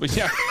 baseball.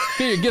 Yeah.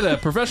 Get a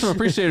professional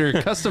appreciator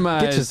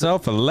customized. Get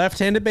yourself a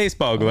left-handed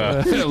baseball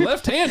glove.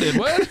 Left-handed?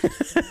 What?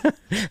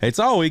 It's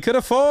all we could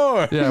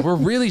afford. Yeah, we're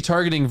really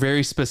targeting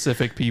very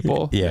specific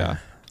people. Yeah.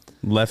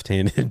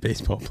 Left-handed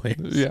baseball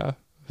players. Yeah.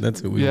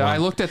 That's who we want. I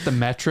looked at the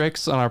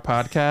metrics on our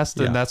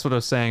podcast, and that's what I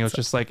was saying. It was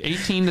just like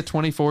 18 to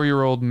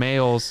 24-year-old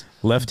males,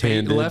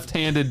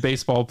 left-handed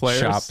baseball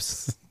players.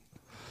 Shops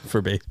for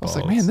baseball. I was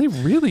like, man, they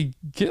really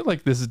get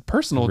like this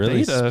personal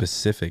really data.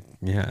 Specific.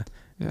 Yeah.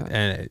 Yeah.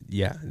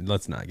 And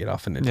let's not get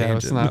off in a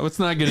tangent. Let's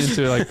not get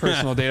into like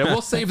personal data.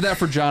 We'll save that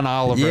for John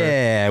Oliver.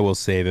 Yeah, we'll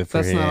save it for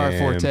him. That's not our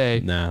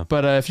forte. No.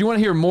 But if you want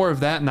to hear more of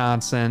that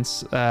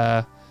nonsense,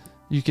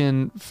 you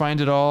can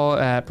find it all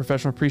at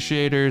Professional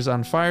Appreciators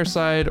on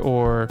Fireside,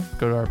 or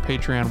go to our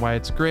Patreon, Why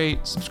It's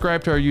Great.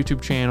 Subscribe to our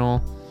YouTube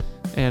channel.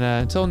 And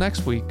until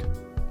next week,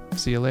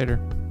 see you later.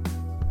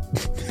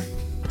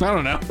 I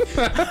don't know.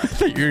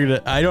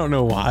 I don't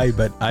know why,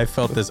 but I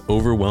felt this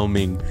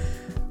overwhelming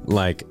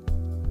like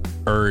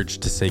urge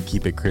to say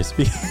keep it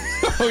crispy.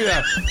 Oh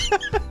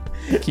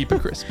yeah. Keep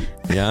it crispy.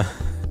 Yeah.